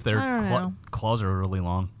 Especially if their I don't know. claws are really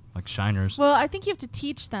long, like shiners. Well, I think you have to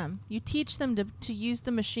teach them. You teach them to use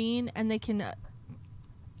the machine, and they can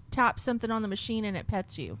tap something on the machine, and it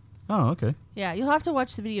pets you. Oh, okay. Yeah, you'll have to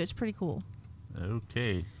watch the video. It's pretty cool.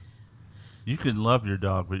 Okay. You can love your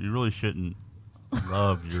dog, but you really shouldn't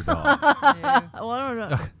love your dog. Well, I don't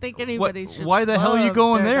know. I think anybody should. Why the hell are you love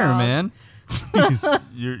going their there, dog. man?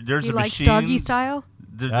 Jeez. There's He a likes machine. doggy style.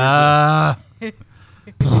 There's a-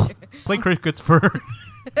 Play crickets for.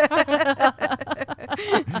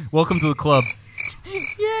 Welcome to the club. Yay,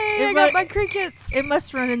 It I got might- my crickets. It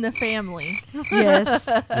must run in the family. Yes.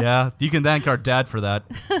 Yeah, you can thank our dad for that.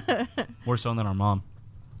 More so than our mom.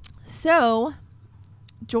 So,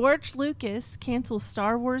 George Lucas cancels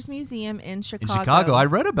Star Wars Museum in Chicago. In Chicago, I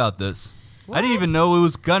read about this. I didn't even know it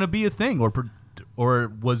was gonna be a thing,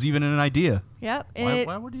 or was even an idea. Yep.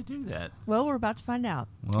 why would he do that? Well, we're about to find out.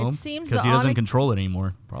 Well, it seems because the he doesn't on- control it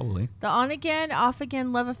anymore, probably. The on-again,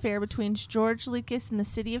 off-again love affair between George Lucas and the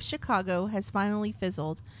city of Chicago has finally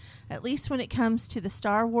fizzled, at least when it comes to the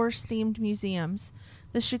Star Wars-themed museums.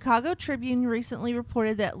 The Chicago Tribune recently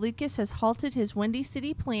reported that Lucas has halted his Windy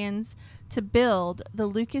City plans to build the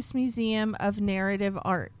Lucas Museum of Narrative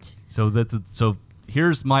Art. So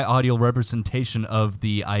here's my audio representation of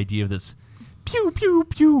the idea of this. Pew pew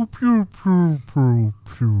pew pew pew pew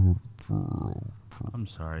pew pew. I'm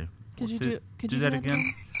sorry. Could you Do do that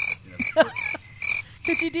again?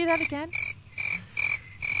 Could you do that again?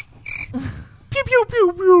 Pew pew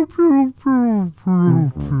pew pew pew pew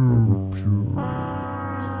pew pew pew.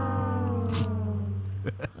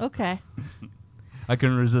 Okay. I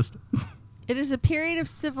couldn't resist. It is a period of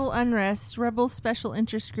civil unrest. Rebel special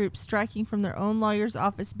interest groups striking from their own lawyer's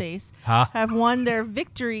office base Ha. have won their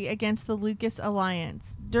victory against the Lucas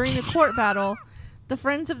Alliance. During the court battle, the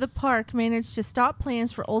Friends of the Park managed to stop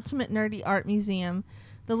plans for Ultimate Nerdy Art Museum,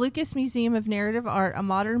 the Lucas Museum of Narrative Art, a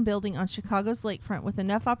modern building on Chicago's lakefront with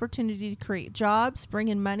enough opportunity to create jobs, bring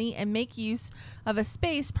in money, and make use of a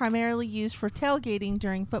space primarily used for tailgating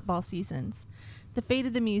during football seasons. The fate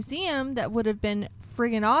of the museum that would have been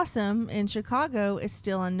friggin' awesome in Chicago is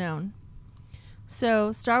still unknown.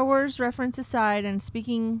 So, Star Wars reference aside, and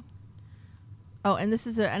speaking... Oh, and this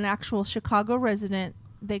is an actual Chicago resident.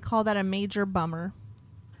 They call that a major bummer.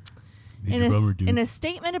 In a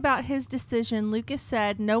statement about his decision, Lucas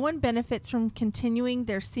said, "No one benefits from continuing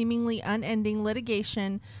their seemingly unending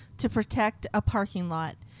litigation to protect a parking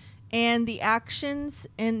lot. And the actions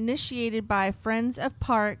initiated by Friends of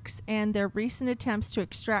Parks and their recent attempts to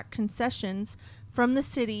extract concessions from the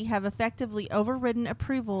city have effectively overridden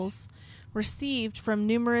approvals received from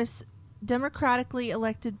numerous democratically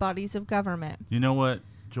elected bodies of government." You know what,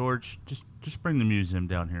 George? Just bring the museum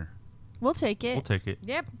down here. We'll take it. We'll take it.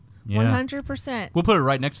 Yep. Yeah. 100%. We'll put it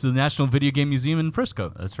right next to the National Video Game Museum in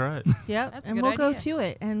Frisco. That's right. Yep. That's a and good we'll go idea. to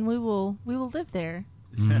it, and we will live there.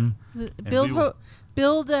 Mhm. Build we will-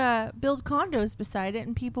 build condos beside it,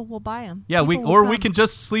 and people will buy them. Yeah, we can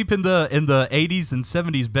just sleep in the 80s and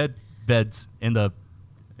 70s beds in the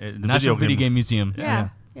National Video Game Museum. Yeah.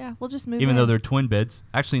 We'll just move. Even though in. they're twin beds.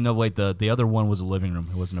 Actually, no, wait. The other one was a living room.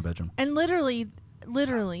 It wasn't a bedroom. And literally,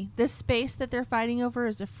 this space that they're fighting over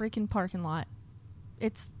is a freaking parking lot.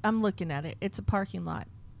 I'm looking at it. It's a parking lot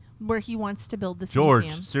where he wants to build this George,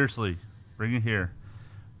 museum. seriously, bring it here.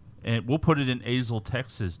 And we'll put it in Azle,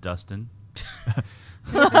 Texas, Dustin.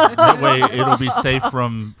 That way it'll be safe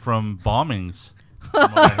from bombings.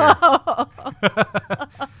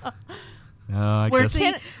 I Where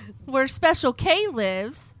guess. where Special K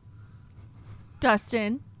lives,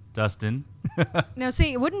 Dustin. Now,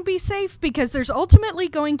 see, it wouldn't be safe because there's ultimately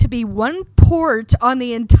going to be one port on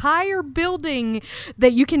the entire building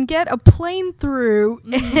that you can get a plane through,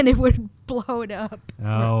 and it would blow it up.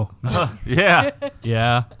 Oh. Yeah.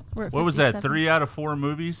 Yeah. We're at What was that? 57. 3 out of 4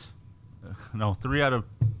 movies? No, 3 out of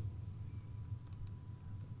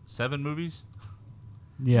 7 movies?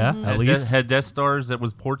 Yeah, Mm-hmm. at least. Had Death Stars that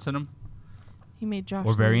was ports in them? He made Josh. Or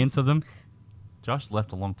leave. variants of them. Josh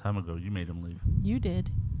left a long time ago. You made him leave. You did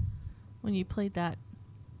when you played that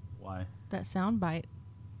Why? sound bite.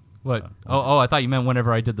 What? Oh, I thought you meant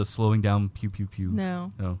whenever I did the slowing down pew pew pew.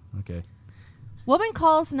 No. Oh, okay. Woman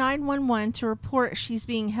calls 911 to report she's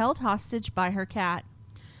being held hostage by her cat.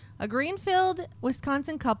 A Greenfield,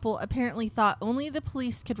 Wisconsin couple apparently thought only the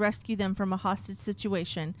police could rescue them from a hostage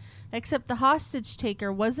situation, except the hostage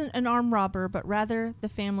taker wasn't an armed robber, but rather the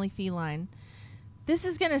family feline. This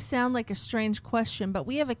is going to sound like a strange question, but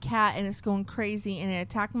we have a cat and it's going crazy and it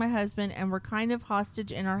attacked my husband and we're kind of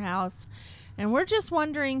hostage in our house. And we're just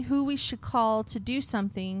wondering who we should call to do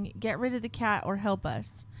something, get rid of the cat, or help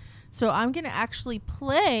us. So I'm going to actually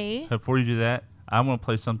play. Before you do that, I'm going to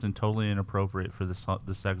play something totally inappropriate for this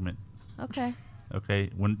segment. Okay.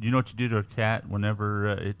 Okay? When you know what you do to a cat whenever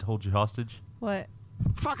it holds you hostage? What?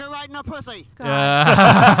 Fuck her right in the pussy.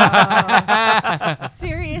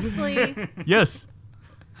 Seriously? Yes.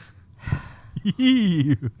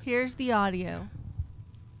 Here's the audio.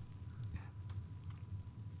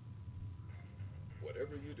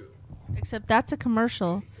 Whatever you do, Except that's a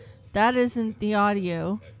commercial. That isn't the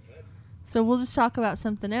audio. So we'll just talk about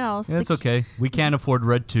something else. It's The- okay. We can't afford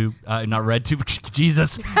RedTube. Not RedTube.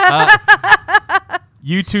 Jesus.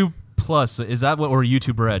 YouTube Plus. Is that what? Or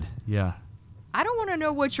YouTube Red? Yeah. I don't want to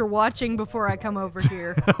know what you're watching before I come over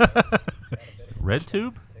here.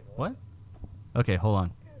 RedTube? What? Okay, hold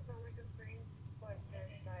on.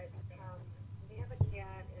 We have a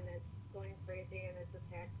cat and it's going crazy and it's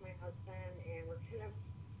attacked my husband and we're kind of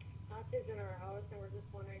hostage in our house and we're just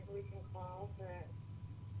wondering who we can call to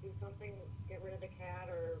do something, get rid of the cat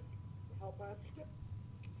or help us.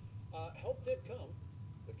 help did come.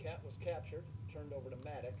 The cat was captured, turned over to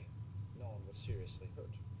Matic. No one was seriously hurt.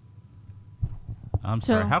 I'm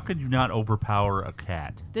So- sorry. How could you not overpower a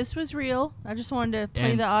cat? This was real. I just wanted to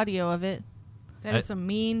play And- the audio of it. That is a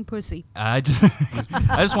mean pussy. I just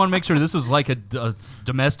want to make sure this was like a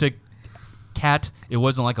domestic cat. It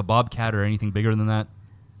wasn't like a bobcat or anything bigger than that.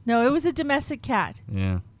 No, it was a domestic cat.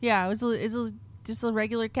 Yeah. Yeah, it was just a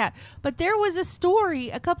regular cat. But there was a story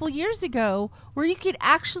a couple years ago where you could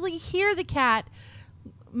actually hear the cat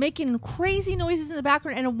making crazy noises in the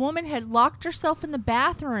background, and a woman had locked herself in the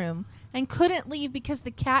bathroom and couldn't leave because the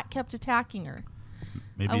cat kept attacking her.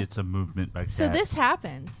 Maybe Oh. it's a movement by cat. So this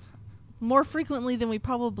happens more frequently than we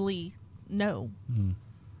probably know.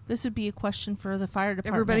 This would be a question for the fire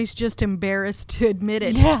department. Everybody's just embarrassed to admit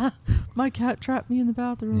it. Yeah, my cat trapped me in the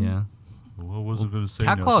bathroom. Yeah. What was I going to say?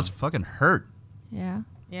 Cat claws nothing. fucking hurt. Yeah,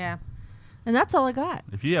 Yeah. and that's all I got.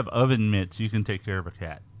 If you have oven mitts, you can take care of a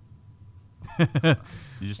cat.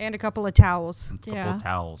 You just And a couple of towels. a couple Yeah. of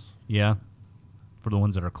towels. Yeah. For the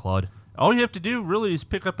ones that are clawed. All you have to do really is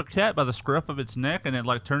pick up a cat by the scruff of its neck, and it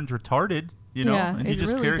like turns retarded. You know, yeah, and you it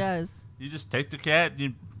just really does. You just take the cat, and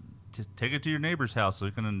you take it to your neighbor's house so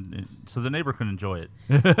the neighbor can enjoy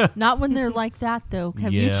it. Not when they're like that, though.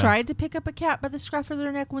 Have you Yeah. tried to pick up a cat by the scruff of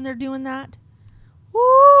their neck when they're doing that? Woo,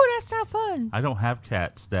 that's not fun. I don't have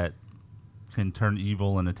cats that can turn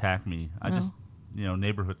evil and attack me. I just,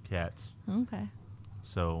 neighborhood cats. Okay.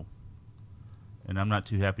 So, and I'm not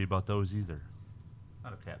too happy about those either.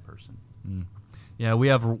 Not a cat person. Yeah, we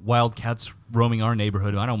have wild cats roaming our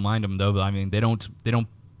neighborhood. I don't mind them though. But I mean, they don't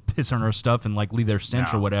piss on our stuff and like leave their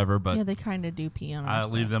stench or whatever. But yeah, they kind of do pee on I our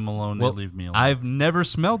leave stuff. them alone. Well, they leave me alone. I've never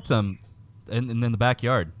smelled them in the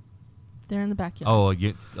backyard. They're in the backyard.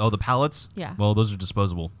 The pallets? Yeah. Well, those are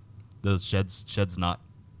disposable. The sheds not.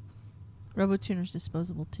 RoboTuner's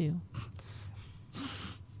disposable too.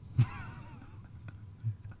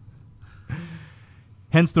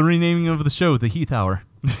 Hence the renaming of the show, the Heath Hour.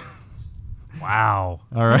 Wow.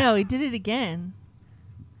 All right. No, he did it again.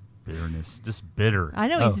 Bitterness. Just bitter. I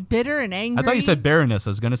know he's bitter and angry. I thought you said Baroness. I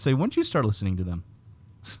was going to say, once you start listening to them,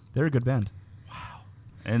 they're a good band.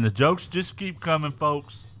 And the jokes just keep coming,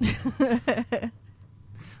 folks.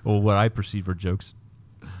 Well, what I perceive are jokes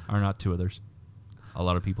are not to others. A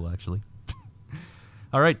lot of people, actually.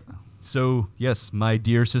 All right. So, yes, my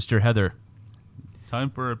dear sister Heather. Time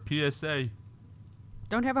for a PSA.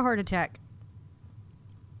 Don't have a heart attack.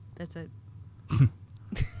 That's it.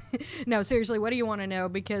 No, seriously, what do you want to know?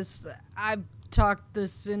 Because I've talked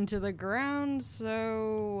this into the ground,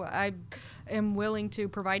 so I am willing to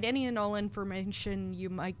provide any and all information you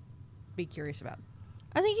might be curious about.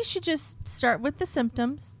 I think you should just start with the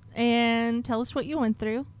symptoms and tell us what you went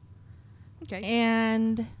through. Okay.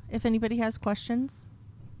 And if anybody has questions,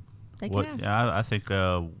 they can ask. Yeah, I think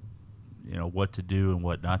what to do and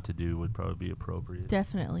what not to do would probably be appropriate.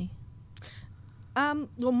 Definitely.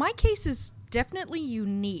 Well, my case is definitely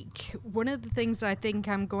unique. One of the things I think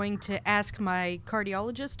I'm going to ask my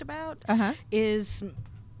cardiologist about is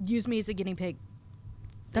use me as a guinea pig.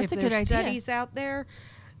 That's if a good there's idea. Studies out there,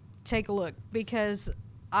 take a look, because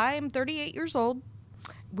I'm 38 years old.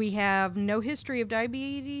 We have no history of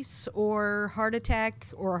diabetes or heart attack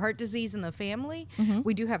or heart disease in the family. Mm-hmm.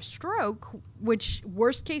 We do have stroke, which,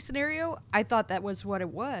 worst case scenario, I thought that was what it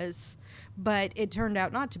was, but it turned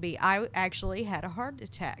out not to be. I actually had a heart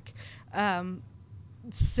attack.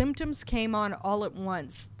 Symptoms came on all at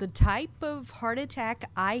once. The type of heart attack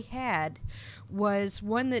I had was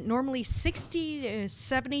one that normally 60 to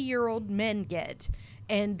 70-year-old men get,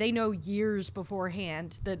 and they know years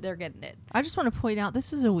beforehand that they're getting it. I just want to point out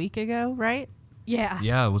this was a week ago, right? Yeah.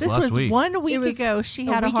 Yeah, it was This last was week. 1 week It was ago. She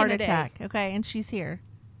a had a week heart and a day. attack. Okay, and she's here.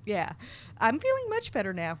 Yeah. I'm feeling much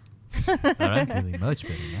better now. All right, feeling much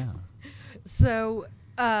better now. So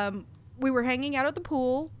we were hanging out at the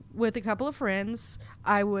pool with a couple of friends.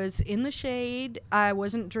 I was in the shade. I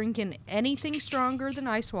wasn't drinking anything stronger than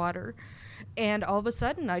ice water. And all of a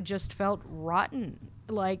sudden, I just felt rotten.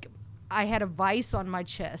 Like I had a vice on my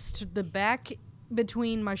chest. The back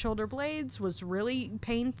between my shoulder blades was really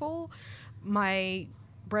painful. My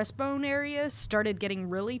breastbone area started getting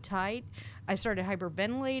really tight. I started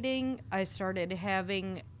hyperventilating. I started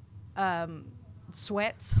having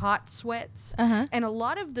sweats, hot sweats. And a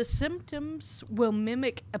lot of the symptoms will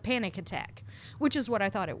mimic a panic attack, which is what I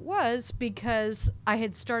thought it was, because I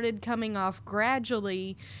had started coming off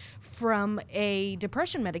gradually from a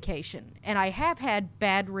depression medication, and I have had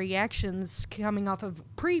bad reactions coming off of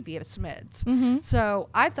previous meds. So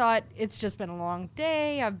I thought it's just been a long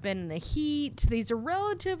day. I've been in the heat. These are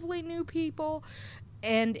relatively new people,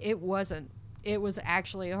 and it wasn't. It was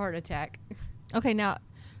actually a heart attack. Okay, now,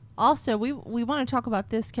 also, we want to talk about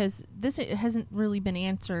this because this hasn't really been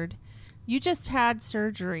answered. You just had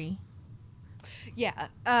surgery. Yeah,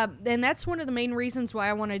 and that's one of the main reasons why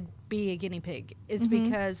I want to be a guinea pig is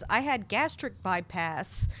because I had gastric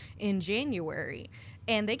bypass in January,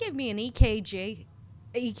 and they gave me an EKG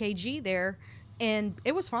there, and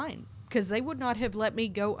it was fine because they would not have let me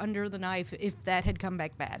go under the knife if that had come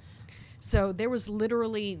back bad. So there was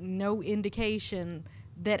literally no indication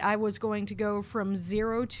that I was going to go from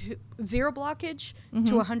zero blockage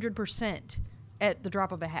to 100% at the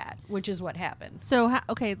drop of a hat, which is what happened. So,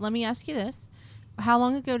 okay, let me ask you this. How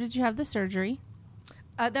long ago did you have the surgery?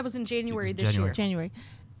 That was in January It was this year. January.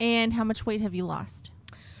 And how much weight have you lost?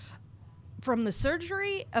 From the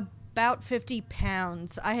surgery, about 50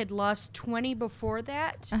 pounds. I had lost 20 before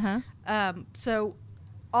that. So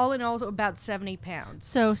all in all, about 70 pounds.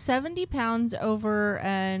 So 70 pounds over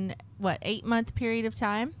an, 8-month period of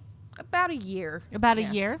time? About a year. About Yeah.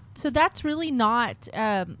 a year. So that's really not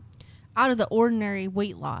out of the ordinary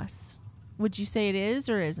weight loss. Would you say it is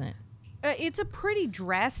or isn't? It's a pretty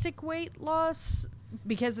drastic weight loss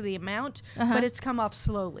because of the amount, but it's come off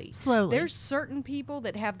slowly. There's certain people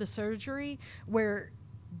that have the surgery where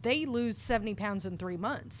they lose 70 pounds in 3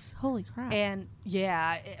 months. Holy crap. And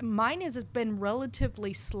yeah, mine has been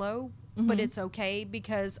relatively slow, but it's okay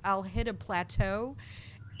because I'll hit a plateau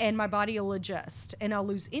and my body will adjust, and I'll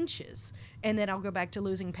lose inches, and then I'll go back to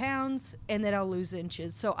losing pounds, and then I'll lose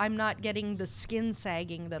inches. So I'm not getting the skin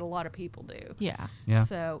sagging that a lot of people do. Yeah. Yeah.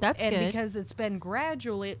 So That's and good. because it's been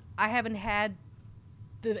gradual, I haven't had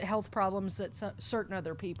the health problems that certain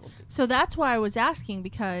other people do. So that's why I was asking,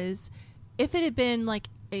 because if it had been like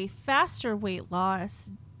a faster weight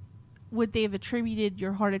loss, would they have attributed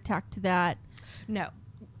your heart attack to that? No,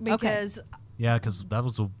 because Yeah, because that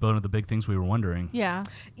was one of the big things we were wondering. Yeah.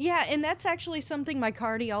 yeah, and that's actually something my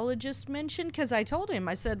cardiologist mentioned, because I told him,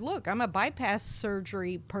 I said, look, I'm a bypass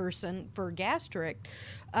surgery person for gastric.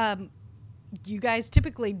 You guys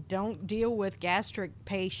typically don't deal with gastric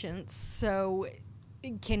patients, so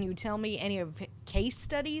can you tell me any of case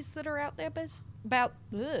studies that are out there about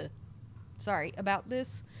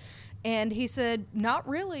this? And he said, not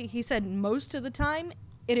really. He said, most of the time,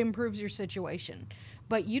 it improves your situation.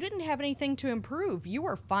 But you didn't have anything to improve. You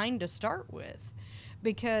were fine to start with.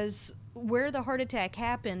 Because where the heart attack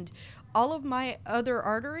happened, all of my other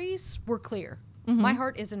arteries were clear. My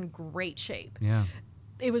heart is in great shape. Yeah.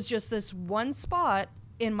 It was just this one spot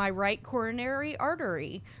in my right coronary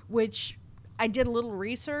artery, which I did a little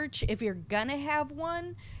research. If you're going to have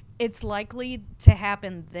one, it's likely to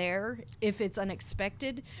happen there if it's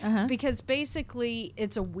unexpected, because basically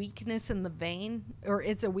it's a weakness in the vein, or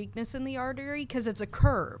it's a weakness in the artery because it's a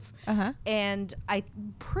curve. And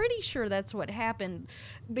I'm pretty sure that's what happened,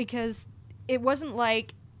 because it wasn't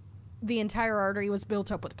like the entire artery was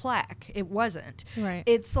built up with plaque. It wasn't. Right.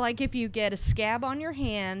 It's like if you get a scab on your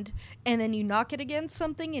hand and then you knock it against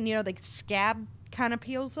something and, the scab kind of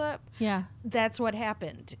peels up. Yeah. That's what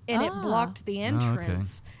happened. And it blocked the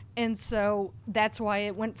entrance. And so that's why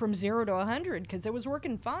it went from 0 to 100, because it was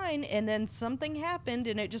working fine, and then something happened,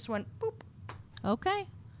 and it just went boop. Okay.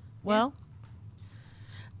 Well,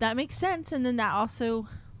 that makes sense. And then that also,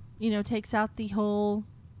 takes out the whole,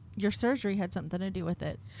 your surgery had something to do with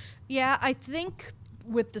it. Yeah, I think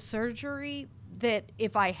with the surgery that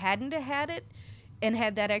if I hadn't had it and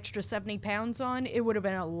had that extra 70 pounds on, it would have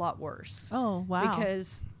been a lot worse. Oh, wow.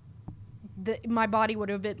 Because my body would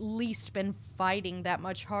have at least been fighting that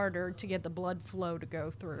much harder to get the blood flow to go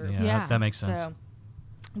through. Yeah, Yeah. That makes sense. So,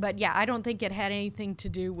 but yeah, I don't think it had anything to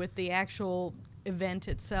do with the actual event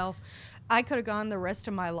itself. I could have gone the rest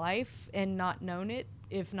of my life and not known it,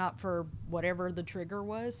 if not for whatever the trigger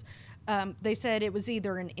was. They said it was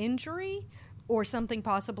either an injury or something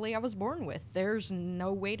possibly I was born with. There's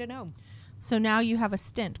no way to know. So now you have a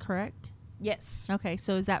stent, correct? Yes, Okay.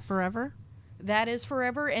 So is that forever? that is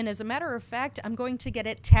forever. And as a matter of fact, I'm going to get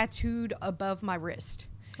it tattooed above my wrist.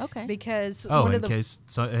 Okay. Because in case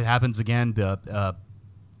so it happens again, the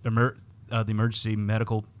emergency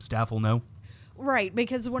medical staff will know. Right,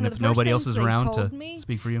 because one And of if the first nobody things else is they around told to me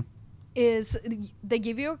speak for you. is they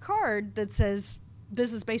give you a card that says,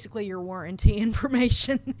 this is basically your warranty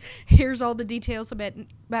information. Here's all the details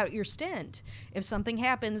about your stent. If something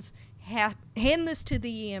happens, hand this to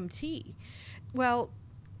the EMT. Well,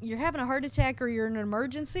 you're having a heart attack or you're in an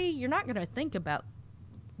emergency, you're not going to think about.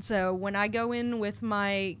 So when I go in with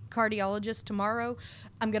my cardiologist tomorrow,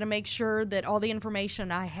 I'm going to make sure that all the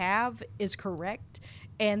information I have is correct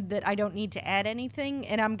and that I don't need to add anything,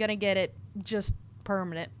 and I'm going to get it just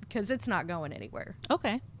permanent because it's not going anywhere.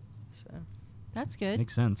 Okay. So. That's good.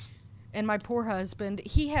 Makes sense. And my poor husband,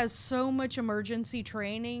 he has so much emergency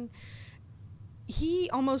training.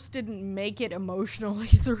 He almost didn't make it emotionally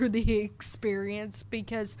through the experience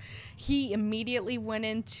because he immediately went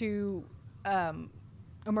into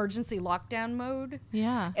emergency lockdown mode.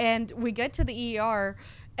 Yeah. And we get to the ER,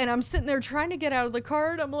 and I'm sitting there trying to get out of the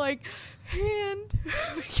car, and I'm like, hand,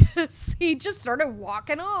 because he just started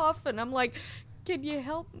walking off, and I'm like, can you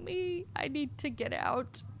help me? I need to get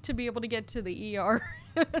out to be able to get to the ER.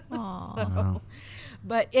 Aw.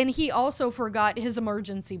 And he also forgot his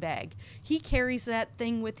emergency bag. He carries that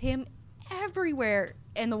thing with him everywhere,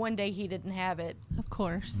 and the one day he didn't have it Of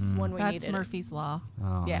course. when we That's needed it. Murphy's Law.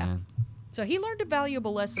 Oh, Yeah. man. So he learned a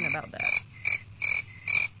valuable lesson about that.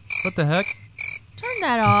 What the heck? Turn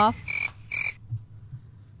that off.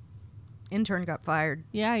 Intern got fired.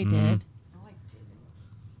 Yeah, he Mhm. did.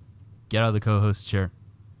 Get out of the co-host chair.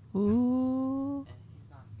 Ooh.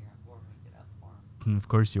 Of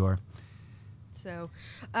course you are. So,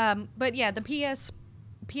 but yeah, the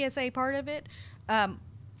PSA part of it,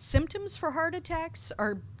 symptoms for heart attacks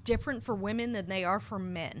are different for women than they are for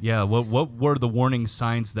men. Yeah. What were the warning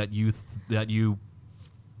signs that you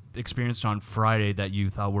experienced on Friday that you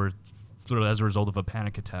thought were sort of as a result of a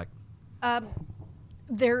panic attack?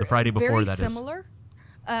 They're The Friday before, very that is. similar.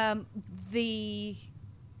 The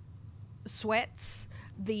sweats,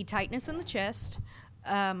 the tightness in the chest,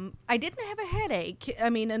 I didn't have a headache. I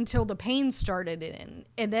mean, until the pain started in,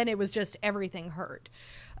 and then it was just everything hurt.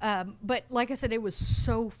 But like I said, it was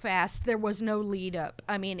so fast. There was no lead up.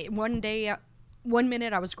 I mean, one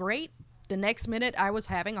minute I was great. The next minute I was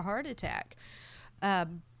having a heart attack.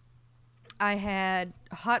 I had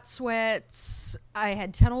hot sweats. I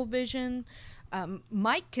had tunnel vision.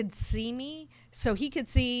 Mike could see me, so he could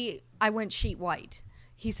see I went sheet white.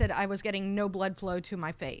 He said I was getting no blood flow to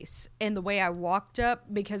my face. And the way I walked up,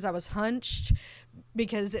 because I was hunched,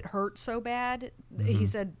 because it hurt so bad, he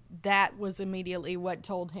said that was immediately what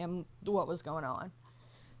told him what was going on.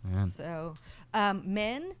 Man. So,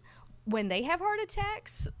 men, when they have heart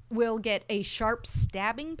attacks, will get a sharp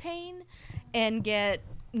stabbing pain and get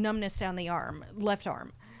numbness down the arm, left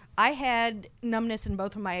arm. I had numbness in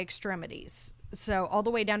both of my extremities, so all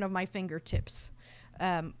the way down to my fingertips.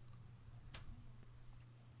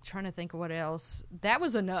 Trying to think of what else. That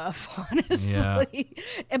was enough, honestly.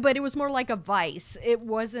 Yeah. But it was more like a vice. It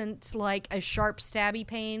wasn't like a sharp stabby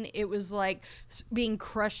pain. It was like being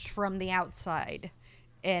crushed from the outside.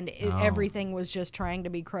 And everything was just trying to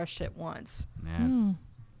be crushed at once. Man.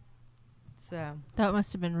 So That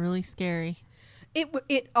must have been really scary.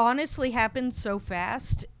 It honestly happened so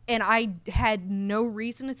fast, and I had no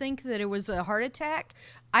reason to think that it was a heart attack.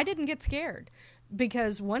 I didn't get scared.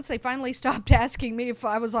 Because once they finally stopped asking me if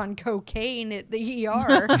I was on cocaine at the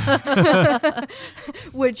ER,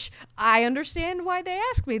 which I understand why they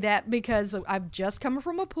asked me that, because I've just come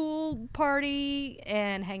from a pool party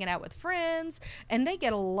and hanging out with friends, and they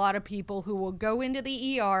get a lot of people who will go into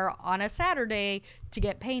the ER on a Saturday to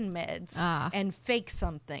get pain meds and fake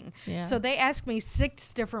something. Yeah. So they asked me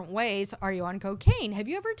 6 different ways, are you on cocaine? Have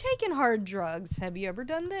you ever taken hard drugs? Have you ever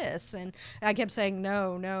done this? And I kept saying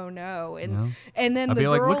no. And then I'd the be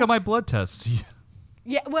girl, like, look at my blood tests.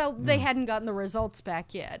 yeah, well, they hadn't gotten the results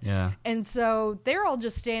back yet. Yeah. And so they're all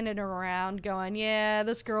just standing around going, yeah,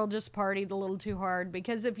 this girl just partied a little too hard.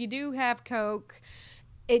 Because if you do have coke,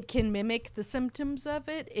 it can mimic the symptoms of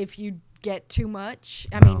it if you get too much.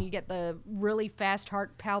 I mean, you get the really fast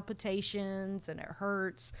heart palpitations and it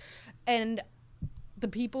hurts. And the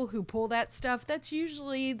people who pull that stuff, that's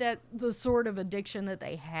usually the sort of addiction that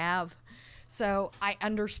they have. So I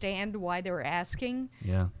understand why they're asking.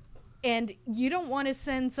 Yeah. And you don't want to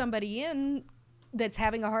send somebody in that's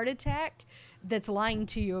having a heart attack that's lying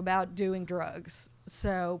to you about doing drugs.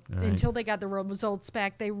 So until they got the results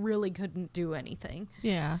back, they really couldn't do anything.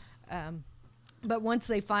 Yeah. But once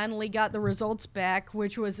they finally got the results back,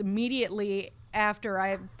 which was immediately after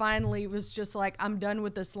I finally was just like, I'm done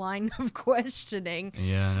with this line of questioning.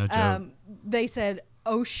 Yeah, no joke. They said,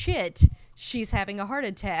 oh shit, she's having a heart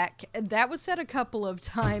attack. That was said a couple of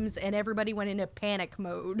times, and everybody went into panic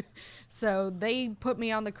mode. So they put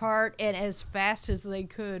me on the cart, and as fast as they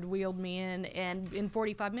could, wheeled me in. And in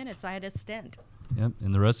 45 minutes, I had a stent. Yep,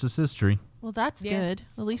 and the rest is history. Well, that's good.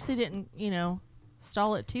 At least they didn't,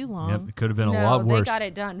 stall it too long. Yep, it could have been a No, lot worse. they got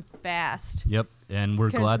it done fast. Yep, and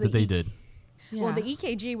we're glad that they did. Yeah. Well, the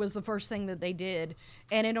EKG was the first thing that they did,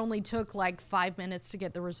 and it only took like 5 minutes to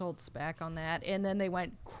get the results back on that. And then they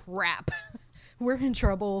went, crap, we're in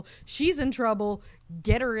trouble. She's in trouble.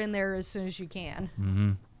 Get her in there as soon as you can.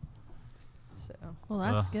 Mm-hmm. So. Well,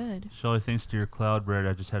 that's good. Shelly, thanks to your cloud bread,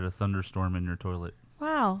 I just had a thunderstorm in your toilet.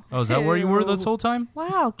 Wow. Oh, is that where you were this whole time?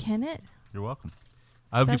 Wow, Kenneth. You're welcome.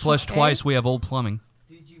 I would be Special flushed K? twice. We have old plumbing.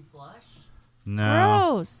 Did you flush? No.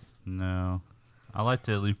 Gross. No. I like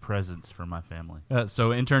to leave presents for my family.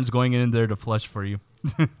 So intern's going in there to flush for you.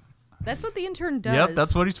 That's what the intern does. Yep,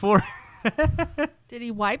 that's what he's for. Did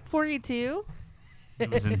he wipe for you too?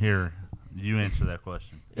 It was in here. You answer that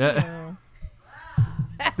question. Ew.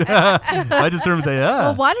 I just heard him say,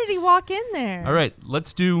 Well, why did he walk in there? All right,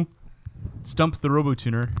 let's do Stump the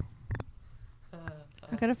RoboTuner.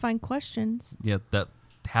 I gotta find questions. Yeah, that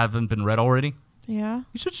haven't been read already. Yeah.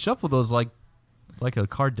 You should shuffle those like a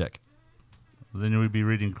card deck. Then we'd be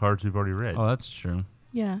reading cards we've already read. Oh, that's true.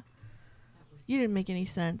 Yeah. You didn't make any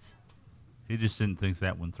sense. He just didn't think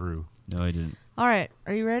that one through. No, I didn't. All right.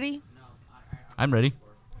 Are you ready? I'm ready.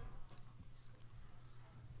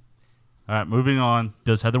 All right, moving on.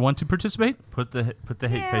 Does Heather want to participate? Put the hate Yeah,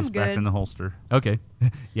 face I'm back good. in the holster. Okay.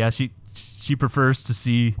 Yeah, she prefers to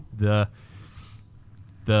see the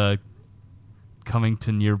coming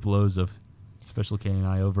to near blows of Special K and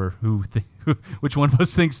I over which one of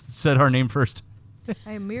us thinks said our name first.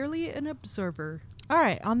 I am merely an observer. All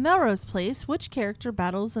right. On Melrose Place, which character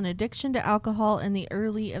battles an addiction to alcohol in the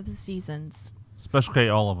early of the seasons? Special K,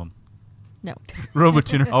 all of them. No.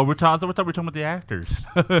 RoboTuner. Oh, we thought we were talking about the actors.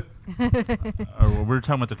 Or we're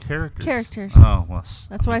talking about the characters. Characters. Oh, well.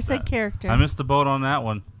 That's why I missed said that. character. I missed the boat on that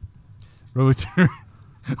one. RoboTuner.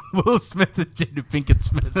 Will Smith and Jada Pinkett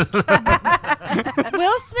Smith.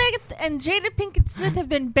 Will Smith and Jada Pinkett Smith have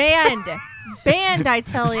been banned. Banned, I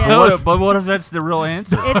tell you. But what if that's the real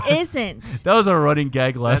answer? It isn't. That was our running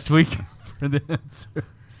gag last week for the answer.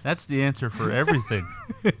 That's the answer for everything.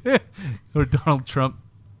 Or Donald Trump.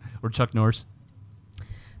 Or Chuck Norris.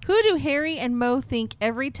 Who do Harry and Mo think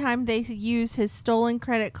every time they use his stolen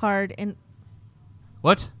credit card and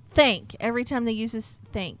What? thank every time they use his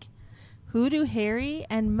thank? Who do Harry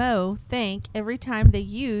and Mo thank every time they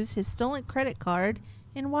use his stolen credit card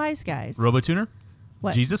in Wise Guys? Robotuner?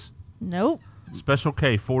 What? Jesus? Nope. Special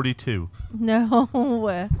K 42.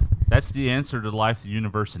 No. That's the answer to life, the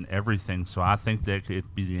universe, and everything. So I think that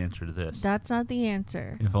could be the answer to this. That's not the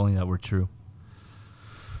answer. If only that were true.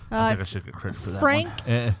 I think I It's should get credit for that Frank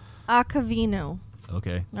Eh, Acavino.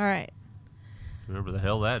 okay. All right. one. Whoever the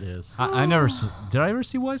hell that is. I never... Did I ever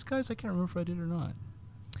see Wise Guys? I can't remember if I did or not.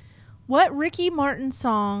 What Ricky Martin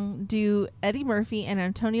song do Eddie Murphy and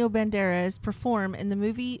Antonio Banderas perform in the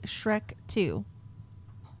movie Shrek 2?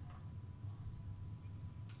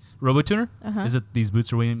 Robotuner? Uh-huh. Is it These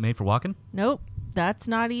Boots Are Made for Walking? Nope. That's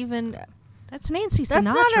not even... That's Nancy That's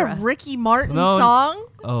Sinatra. not a Ricky Martin No. song.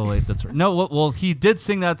 Oh, wait, that's right. No, well, he did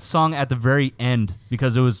sing that song at the very end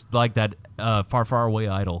because it was like that Far, Far Away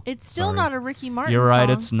Idol. It's still Sorry. not a Ricky Martin You're right,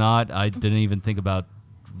 song. it's not. I didn't even think about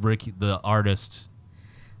Ricky, the artist,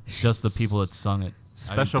 just the people that sung it.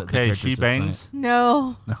 Special the K, characters She that sung Bangs.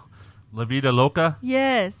 No. La Vida Loca.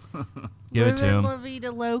 Yes. Give it to Livin' him. La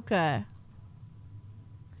Vida Loca.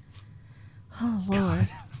 Oh, Lord.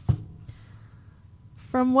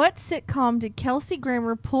 From what sitcom did Kelsey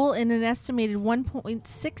Grammer pull in an estimated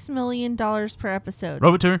 $1.6 million per episode?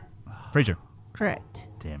 Robotuner? Frasier. Correct.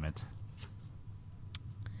 Damn it.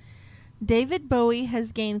 David Bowie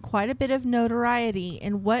has gained quite a bit of notoriety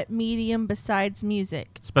in what medium besides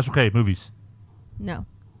music? Special K, movies. No.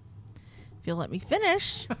 If you'll let me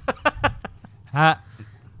finish.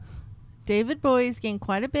 David Bowie's gained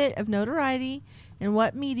quite a bit of notoriety in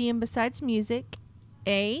what medium besides music?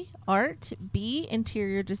 A, art, B,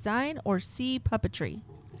 interior design, or C, puppetry?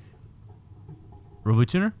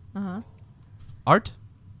 Robotuner? Uh-huh. Art?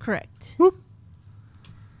 Correct.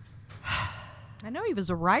 I know he was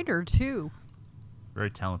a writer, too. Very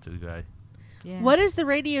talented guy. Yeah. What is the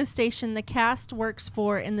radio station the cast works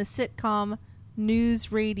for in the sitcom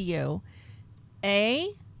News Radio?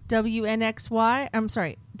 A, WNYX,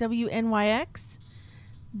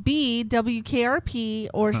 B, WKRP,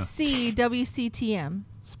 or C, WCTM?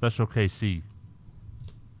 Special KC.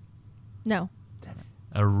 No.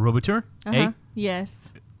 A Robotuner? Uh-huh.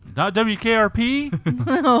 Yes. Not WKRP?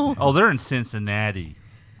 No. Oh, they're in Cincinnati.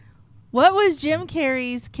 What was Jim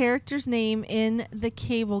Carrey's character's name in The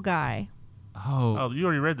Cable Guy? Oh, Oh, you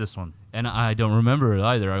already read this one. and I don't remember it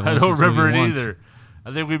either. I don't remember it either.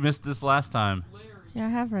 I think we missed this last time. Yeah, I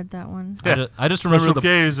have read that one. I just remember Special the...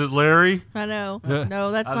 K, is it Larry? I know. Yeah.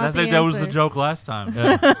 No, that's not I the think that was the answer. joke last time.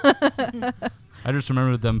 I just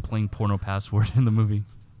remember them playing Porno Password in the movie.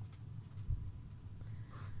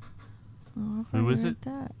 Oh, I've Who already is read it?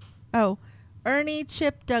 That. Oh, Ernie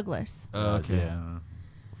Chip Douglas. Okay. Yeah.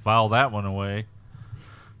 File that one away.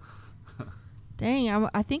 Dang,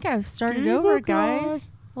 I think I've started Cable over, Guy. guys.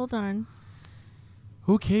 Hold on.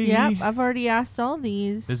 Okay. Yep, I've already asked all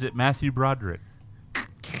these. Is it Matthew Broderick?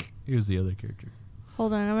 Here's the other character.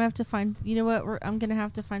 Hold on, I'm gonna have to find. You know what? I'm gonna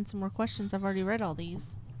have to find some more questions. I've already read all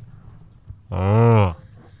these. Oh.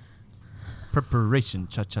 Preparation,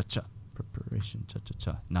 cha-cha-cha. Preparation,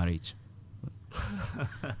 cha-cha-cha. Not H.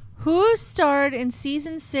 Who starred in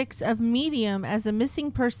season 6 of Medium as a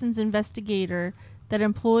missing persons investigator that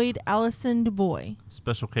employed Alison DuBois?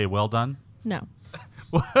 Special K, well done. No,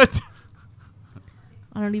 What?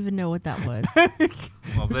 I don't even know what that was.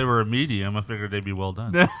 Well, if they were a medium, I figured they'd be well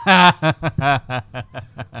done.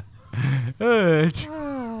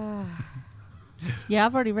 Yeah,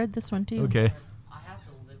 I've already read this one too. Okay.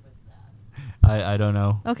 I don't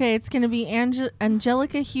know. Okay, it's gonna be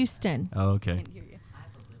Angelica Houston. Oh, okay. Can't hear you.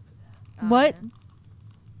 What?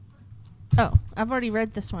 Oh, I've already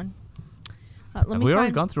read this one. Let Have me we already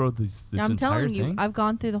find. gone through this I'm entire telling you, thing? I've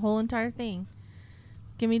gone through the whole entire thing.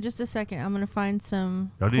 Give me just a second. I'm gonna find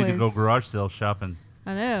some. Y'all need to go quiz. garage sale shopping.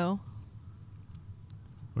 I know.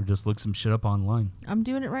 Or just look some shit up online. I'm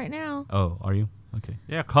doing it right now. Oh, are you? Okay.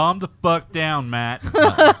 Yeah, calm the fuck down, Matt.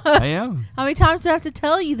 I am. How many times do I have to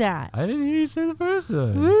tell you that? I didn't hear you say the first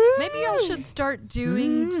time. Maybe y'all should start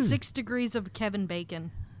doing 6 degrees of Kevin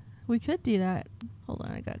Bacon. We could do that. Hold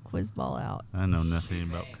on, I got quiz ball out. I know nothing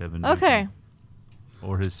about Kevin Okay. Bacon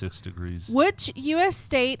or his 6 degrees. Which U.S.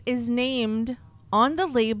 state is named on the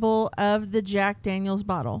label of the Jack Daniels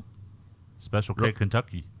bottle? Special K,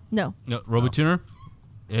 Kentucky. No, No, Robotuner.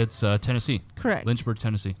 It's Tennessee. correct. Lynchburg,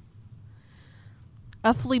 Tennessee.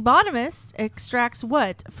 A phlebotomist extracts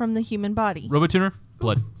what from the human body? Robotuner.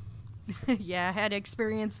 Blood. Yeah, I had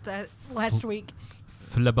experienced that last week.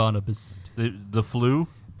 Phlebotomist. The flu.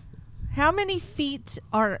 How many feet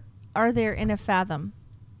are there in a fathom?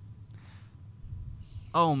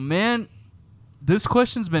 Oh man, this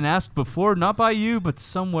question's been asked before, not by you, but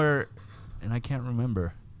somewhere, and I can't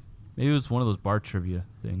remember. Maybe it was one of those bar trivia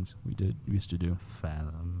things we used to do.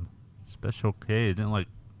 Fathom. Special K. Isn't it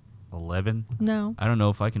 11? No. I don't know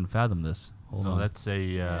if I can fathom this. Hold No, on. that's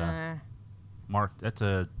a Mark. That's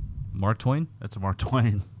a Mark Twain? Mark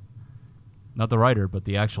Twain. Not the writer, but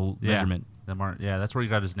the actual measurement. The Mark. Yeah, that's where he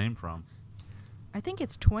got his name from. I think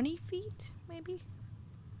it's 20 feet, maybe.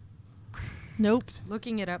 Nope.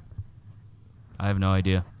 Looking it up. I have no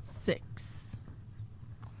idea. 6.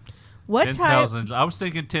 What 10,000. I was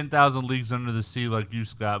thinking 10,000 leagues under the sea, like you,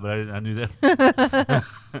 Scott, but I knew that.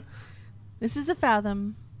 This is a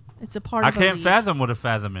fathom. It's a part I of a can't league. fathom what a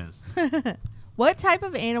fathom is. What type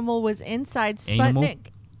of animal was inside Animal? Sputnik?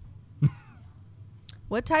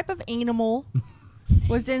 What type of animal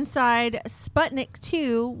was inside Sputnik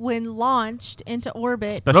 2 when launched into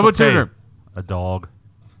orbit? Special Robotuner. K. A dog.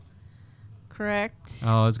 Correct.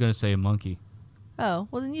 Oh, I was going to say a monkey. Oh,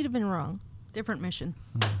 well then you'd have been wrong. Different mission.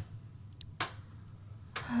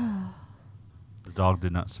 The dog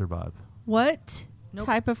did not survive. What Nope.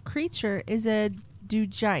 type of creature is a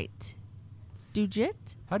dugite?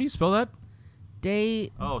 Dugit? How do you spell that?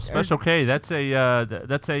 Oh, Special K. That's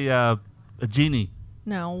a genie.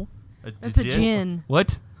 No. That's a djinn? gin.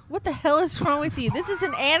 What? What the hell is wrong with you? This is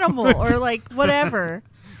an animal or whatever.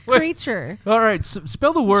 Creature. All right,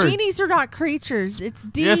 spell the word. Genies are not creatures. It's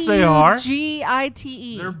Yes, they are.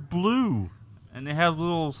 D-U-G-I-T-E. They're blue, and they have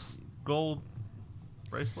little gold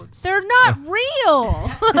bracelets. They're not real.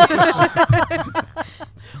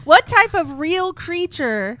 What type of real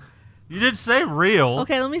creature? You did say real.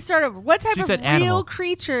 Okay, let me start over. What type She of said real animal.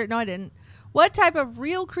 creature? No, I didn't. What type of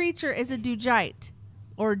real creature is a dugite?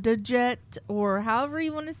 Or dujet, or however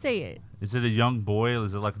you want to say it. Is it a young boy?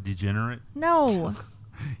 Is it like a degenerate? No,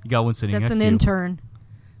 You got one sitting That's next an to you. intern.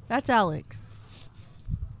 that's Alex.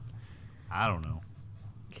 I don't know.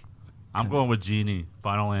 I'm going with genie.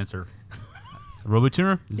 Final answer.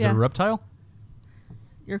 Robotuner? Is it Yeah. a reptile?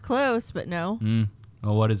 You're close, but no.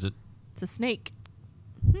 Oh, what is it? It's a snake.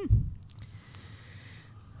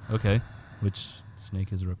 Okay. Which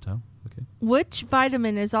snake is a reptile? Okay. Which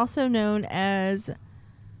vitamin is also known as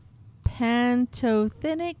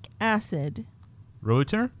pantothenic acid?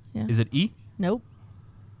 Robotuner? Yeah. Is it E? Nope.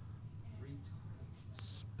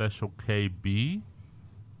 Special KB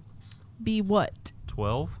B what?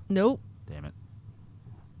 12. Nope. Damn it.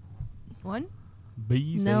 One?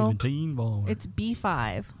 B17 ball. It's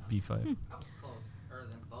B5. B5.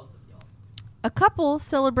 A couple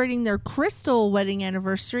celebrating their crystal wedding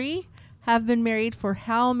anniversary have been married for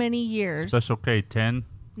how many years? Special K 10.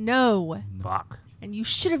 No. Fuck. And you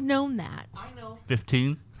should have known that.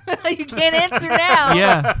 15. You can't answer now.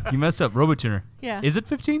 Yeah, you messed up. Robotuner. Yeah. Is it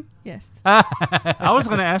 15? Yes. I was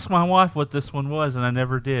going to ask my wife what this one was, and I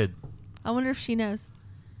never did. I wonder if she knows.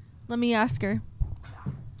 Let me ask her.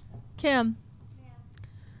 Kim,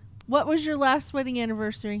 what was your last wedding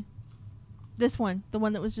anniversary? This one, the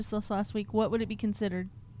one that was just this last week. What would it be considered?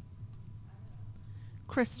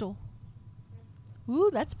 Crystal. Ooh,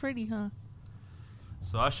 that's pretty, huh?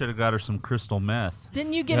 So I should have got her some crystal meth.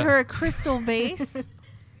 Didn't you get Yeah. her a crystal vase?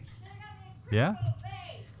 Yeah?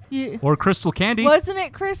 You, Or crystal candy? wasn't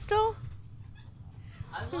it crystal?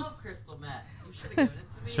 I love crystal meth. You should have given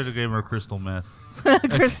it to me. Should have gave her a crystal meth.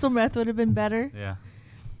 Crystal meth would have been better. Yeah.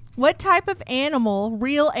 What type of animal,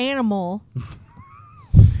 real animal,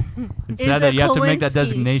 It's is sad a that you have to make that Kolinsky?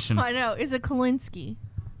 designation. I know. Is a Kolinsky.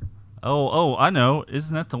 Oh, I know.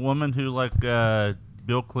 Isn't that the woman who,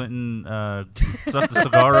 Bill Clinton sucked the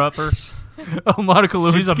cigar up her? Oh, Monica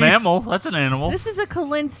Lewinsky. She's a mammal. That's an animal. This is a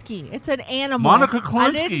Kolinsky. It's an animal. Monica I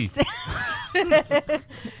didn't Kolinsky. say,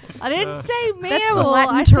 I didn't say mammal. That's the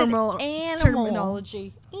Latin I said animal.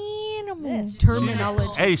 terminology. Animal.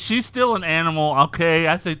 Terminology. Hey, she's still an animal. Okay,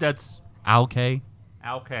 I think that's Okay.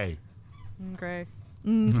 okay. Okay.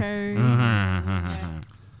 Okay.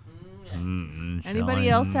 Anybody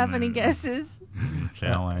else have any guesses?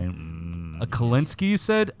 Shall I? A Kolinsky, you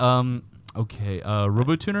said? Okay.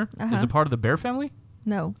 Robotuner? Is Uh-huh. it part of the bear family?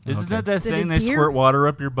 No. Isn't Okay. that Is it thing a they deer? squirt water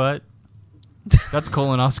up your butt? That's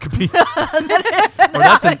colonoscopy. Or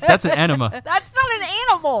that's an enema. That's not an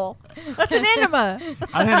animal. That's an enema.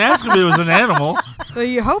 I didn't ask if it was an animal. Well,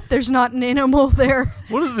 you hope there's not an animal there.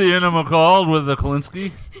 What is the animal called with the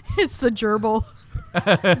Kalinsky? It's the gerbil.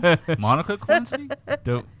 Monica Kalinsky?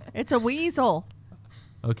 Don't. It's a weasel.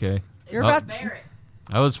 Okay. You're Oh, about. Barrett.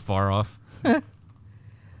 I was far off.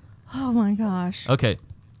 Oh my gosh. Okay.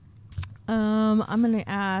 I'm gonna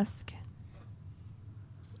ask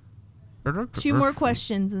 2 more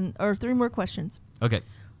questions or 3 more questions. Okay.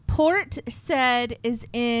 Port Said is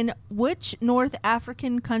in which North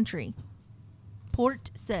African country?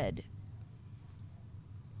 Port Said.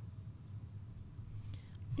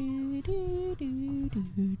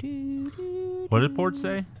 What did Port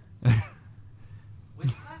say? Which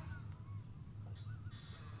class?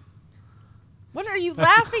 What are you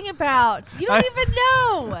laughing about? You don't even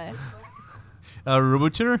know.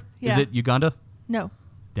 RoboTuner? Yeah. Is it Uganda? No.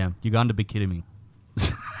 Damn. Uganda be kidding me.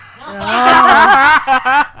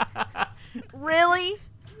 Really?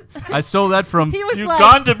 I stole that from He was You like,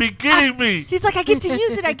 got to be kidding me. he's like, I get to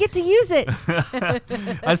use it. I get to use it.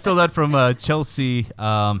 I stole that from Chelsea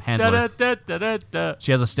Handler. Da-da-da-da-da-da.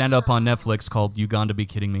 She has a stand-up on Netflix called Uganda Be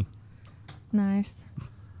Kidding Me. Nice.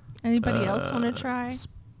 Anybody else want to try?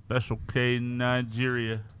 Special K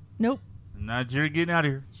Nigeria. Nope. Nigeria getting out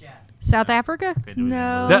of here. Chat. South Africa? Okay, do it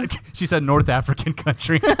No. She said North African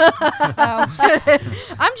country. I'm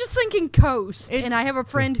just thinking coast, It's- and I have a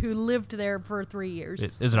friend who lived there for 3 years.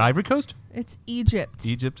 Is it Ivory Coast? It's Egypt.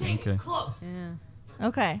 Egypt? Okay. Close. Yeah.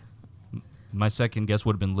 Okay. My second guess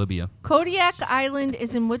would have been Libya. Kodiak Island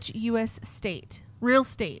is in which U.S. state? Real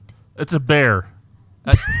state. It's a bear.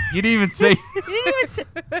 You didn't even say. You didn't even say.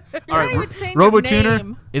 You're All not right, even saying your RoboTuner.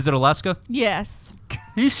 name. Is it Alaska? Yes.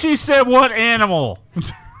 She said what animal?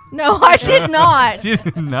 No, I did not. She's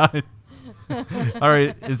not. All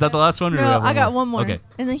right. Is that the last one? Or do we No, have I got one more. Okay.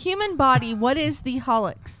 In the human body, what is the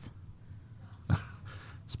hallux?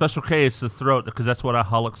 Special K is the throat because that's what I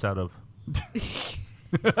holics out of.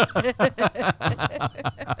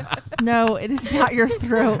 No, it is not your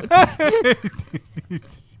throat.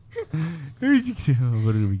 What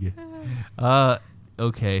did we get?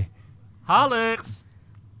 Okay. Holics.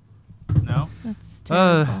 No. That's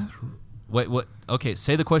terrible. Wait, what? Okay,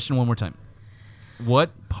 say the question one more time.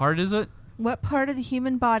 What part is it? What part of the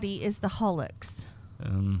human body is the hallux?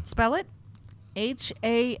 Spell it?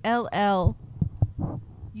 HALLUX.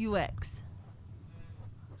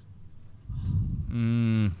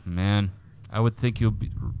 Man, I would think you'll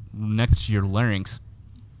be next to your larynx,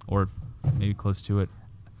 or maybe close to it.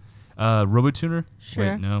 RoboTuner?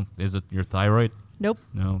 Sure. Wait, no. Is it your thyroid? Nope.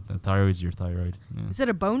 No, the thyroid's your thyroid. Yeah. Is it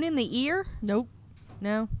a bone in the ear? Nope.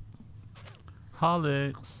 No.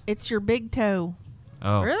 Holics. It's your big toe.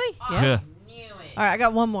 Oh. Really? Yeah. Yeah. Knew it. All right, I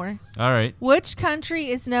got one more. All right. Which country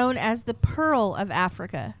is known as the Pearl of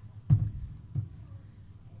Africa?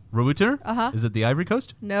 RoboTuner? Uh-huh. Is it the Ivory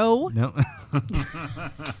Coast? No. No.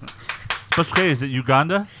 Special K, is it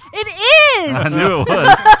Uganda? It I is! knew it was.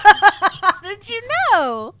 How did you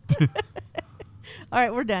know? All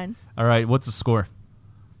right, we're done. All right. What's the score?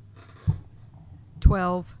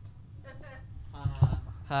 12.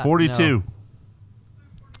 42. No.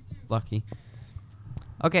 Lucky.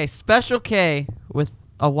 Okay, Special K with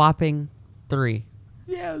a whopping 3.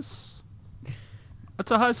 Yes.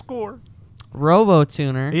 That's a high score.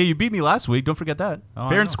 RoboTuner. Hey, you beat me last week. Don't forget that. Oh, I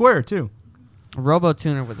Fair and know. square, too.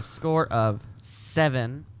 RoboTuner with a score of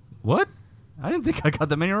 7. What? I didn't think I got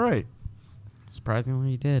that many right.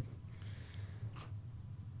 Surprisingly, you did.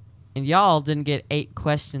 And y'all didn't get 8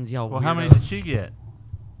 questions, y'all. Well, how many weirdos. did she get?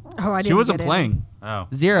 Oh, I didn't She wasn't get playing. Oh.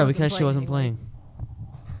 0 wasn't because she playing wasn't anyway. playing.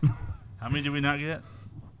 How many did we not get?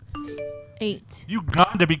 8. You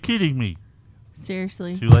got to be kidding me.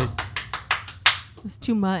 Seriously. Too late. It was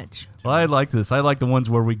too much. Well, I like this. I like the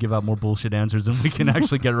ones where we give out more bullshit answers than we can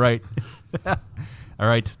actually get right. All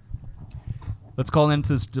right. Let's call into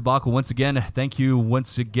this debacle once again. Thank you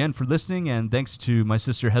once again for listening, and thanks to my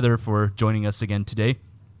sister Heather for joining us again today.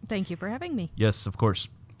 Thank you for having me. Yes, of course.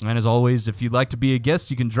 And as always, if you'd like to be a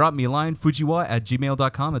guest, you can drop me a line,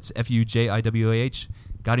 fujiwa@gmail.com. It's FUJIWAH.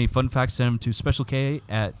 Got any fun facts, send them to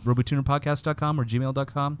specialk@robotunerpodcast.com or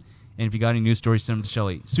gmail.com. And if you got any news stories, send them to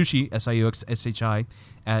Shelly. Sushi, SIUXSHI,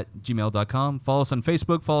 @gmail.com. Follow us on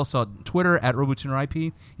Facebook. Follow us on Twitter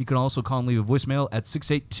 @RoboTunerIP. You can also call and leave a voicemail at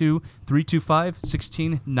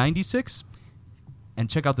 682-325-1696. And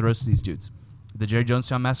check out the rest of these dudes. The Jerry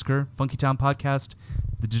Jonestown Massacre, Funky Town Podcast,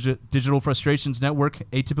 the Digital Frustrations Network,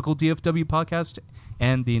 Atypical DFW Podcast,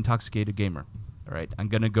 and The Intoxicated Gamer. All right, I'm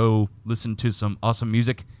going to go listen to some awesome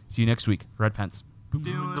music. See you next week. Red Pants.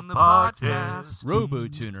 Doing the podcast.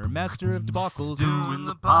 RoboTuner, master of debacles. Doing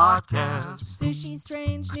the podcast. Sushi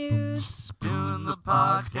strange news. Doing the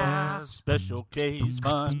podcast. Special case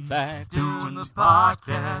fun fact. Doing the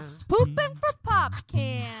podcast. Pooping for pop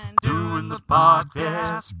can. Doing the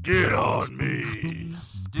podcast. Get on me.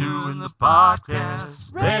 Doing the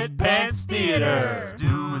podcast. Red Pants Theater.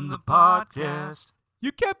 Doing the podcast.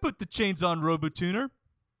 You can't put the chains on, RoboTuner.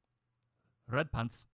 Red Pants.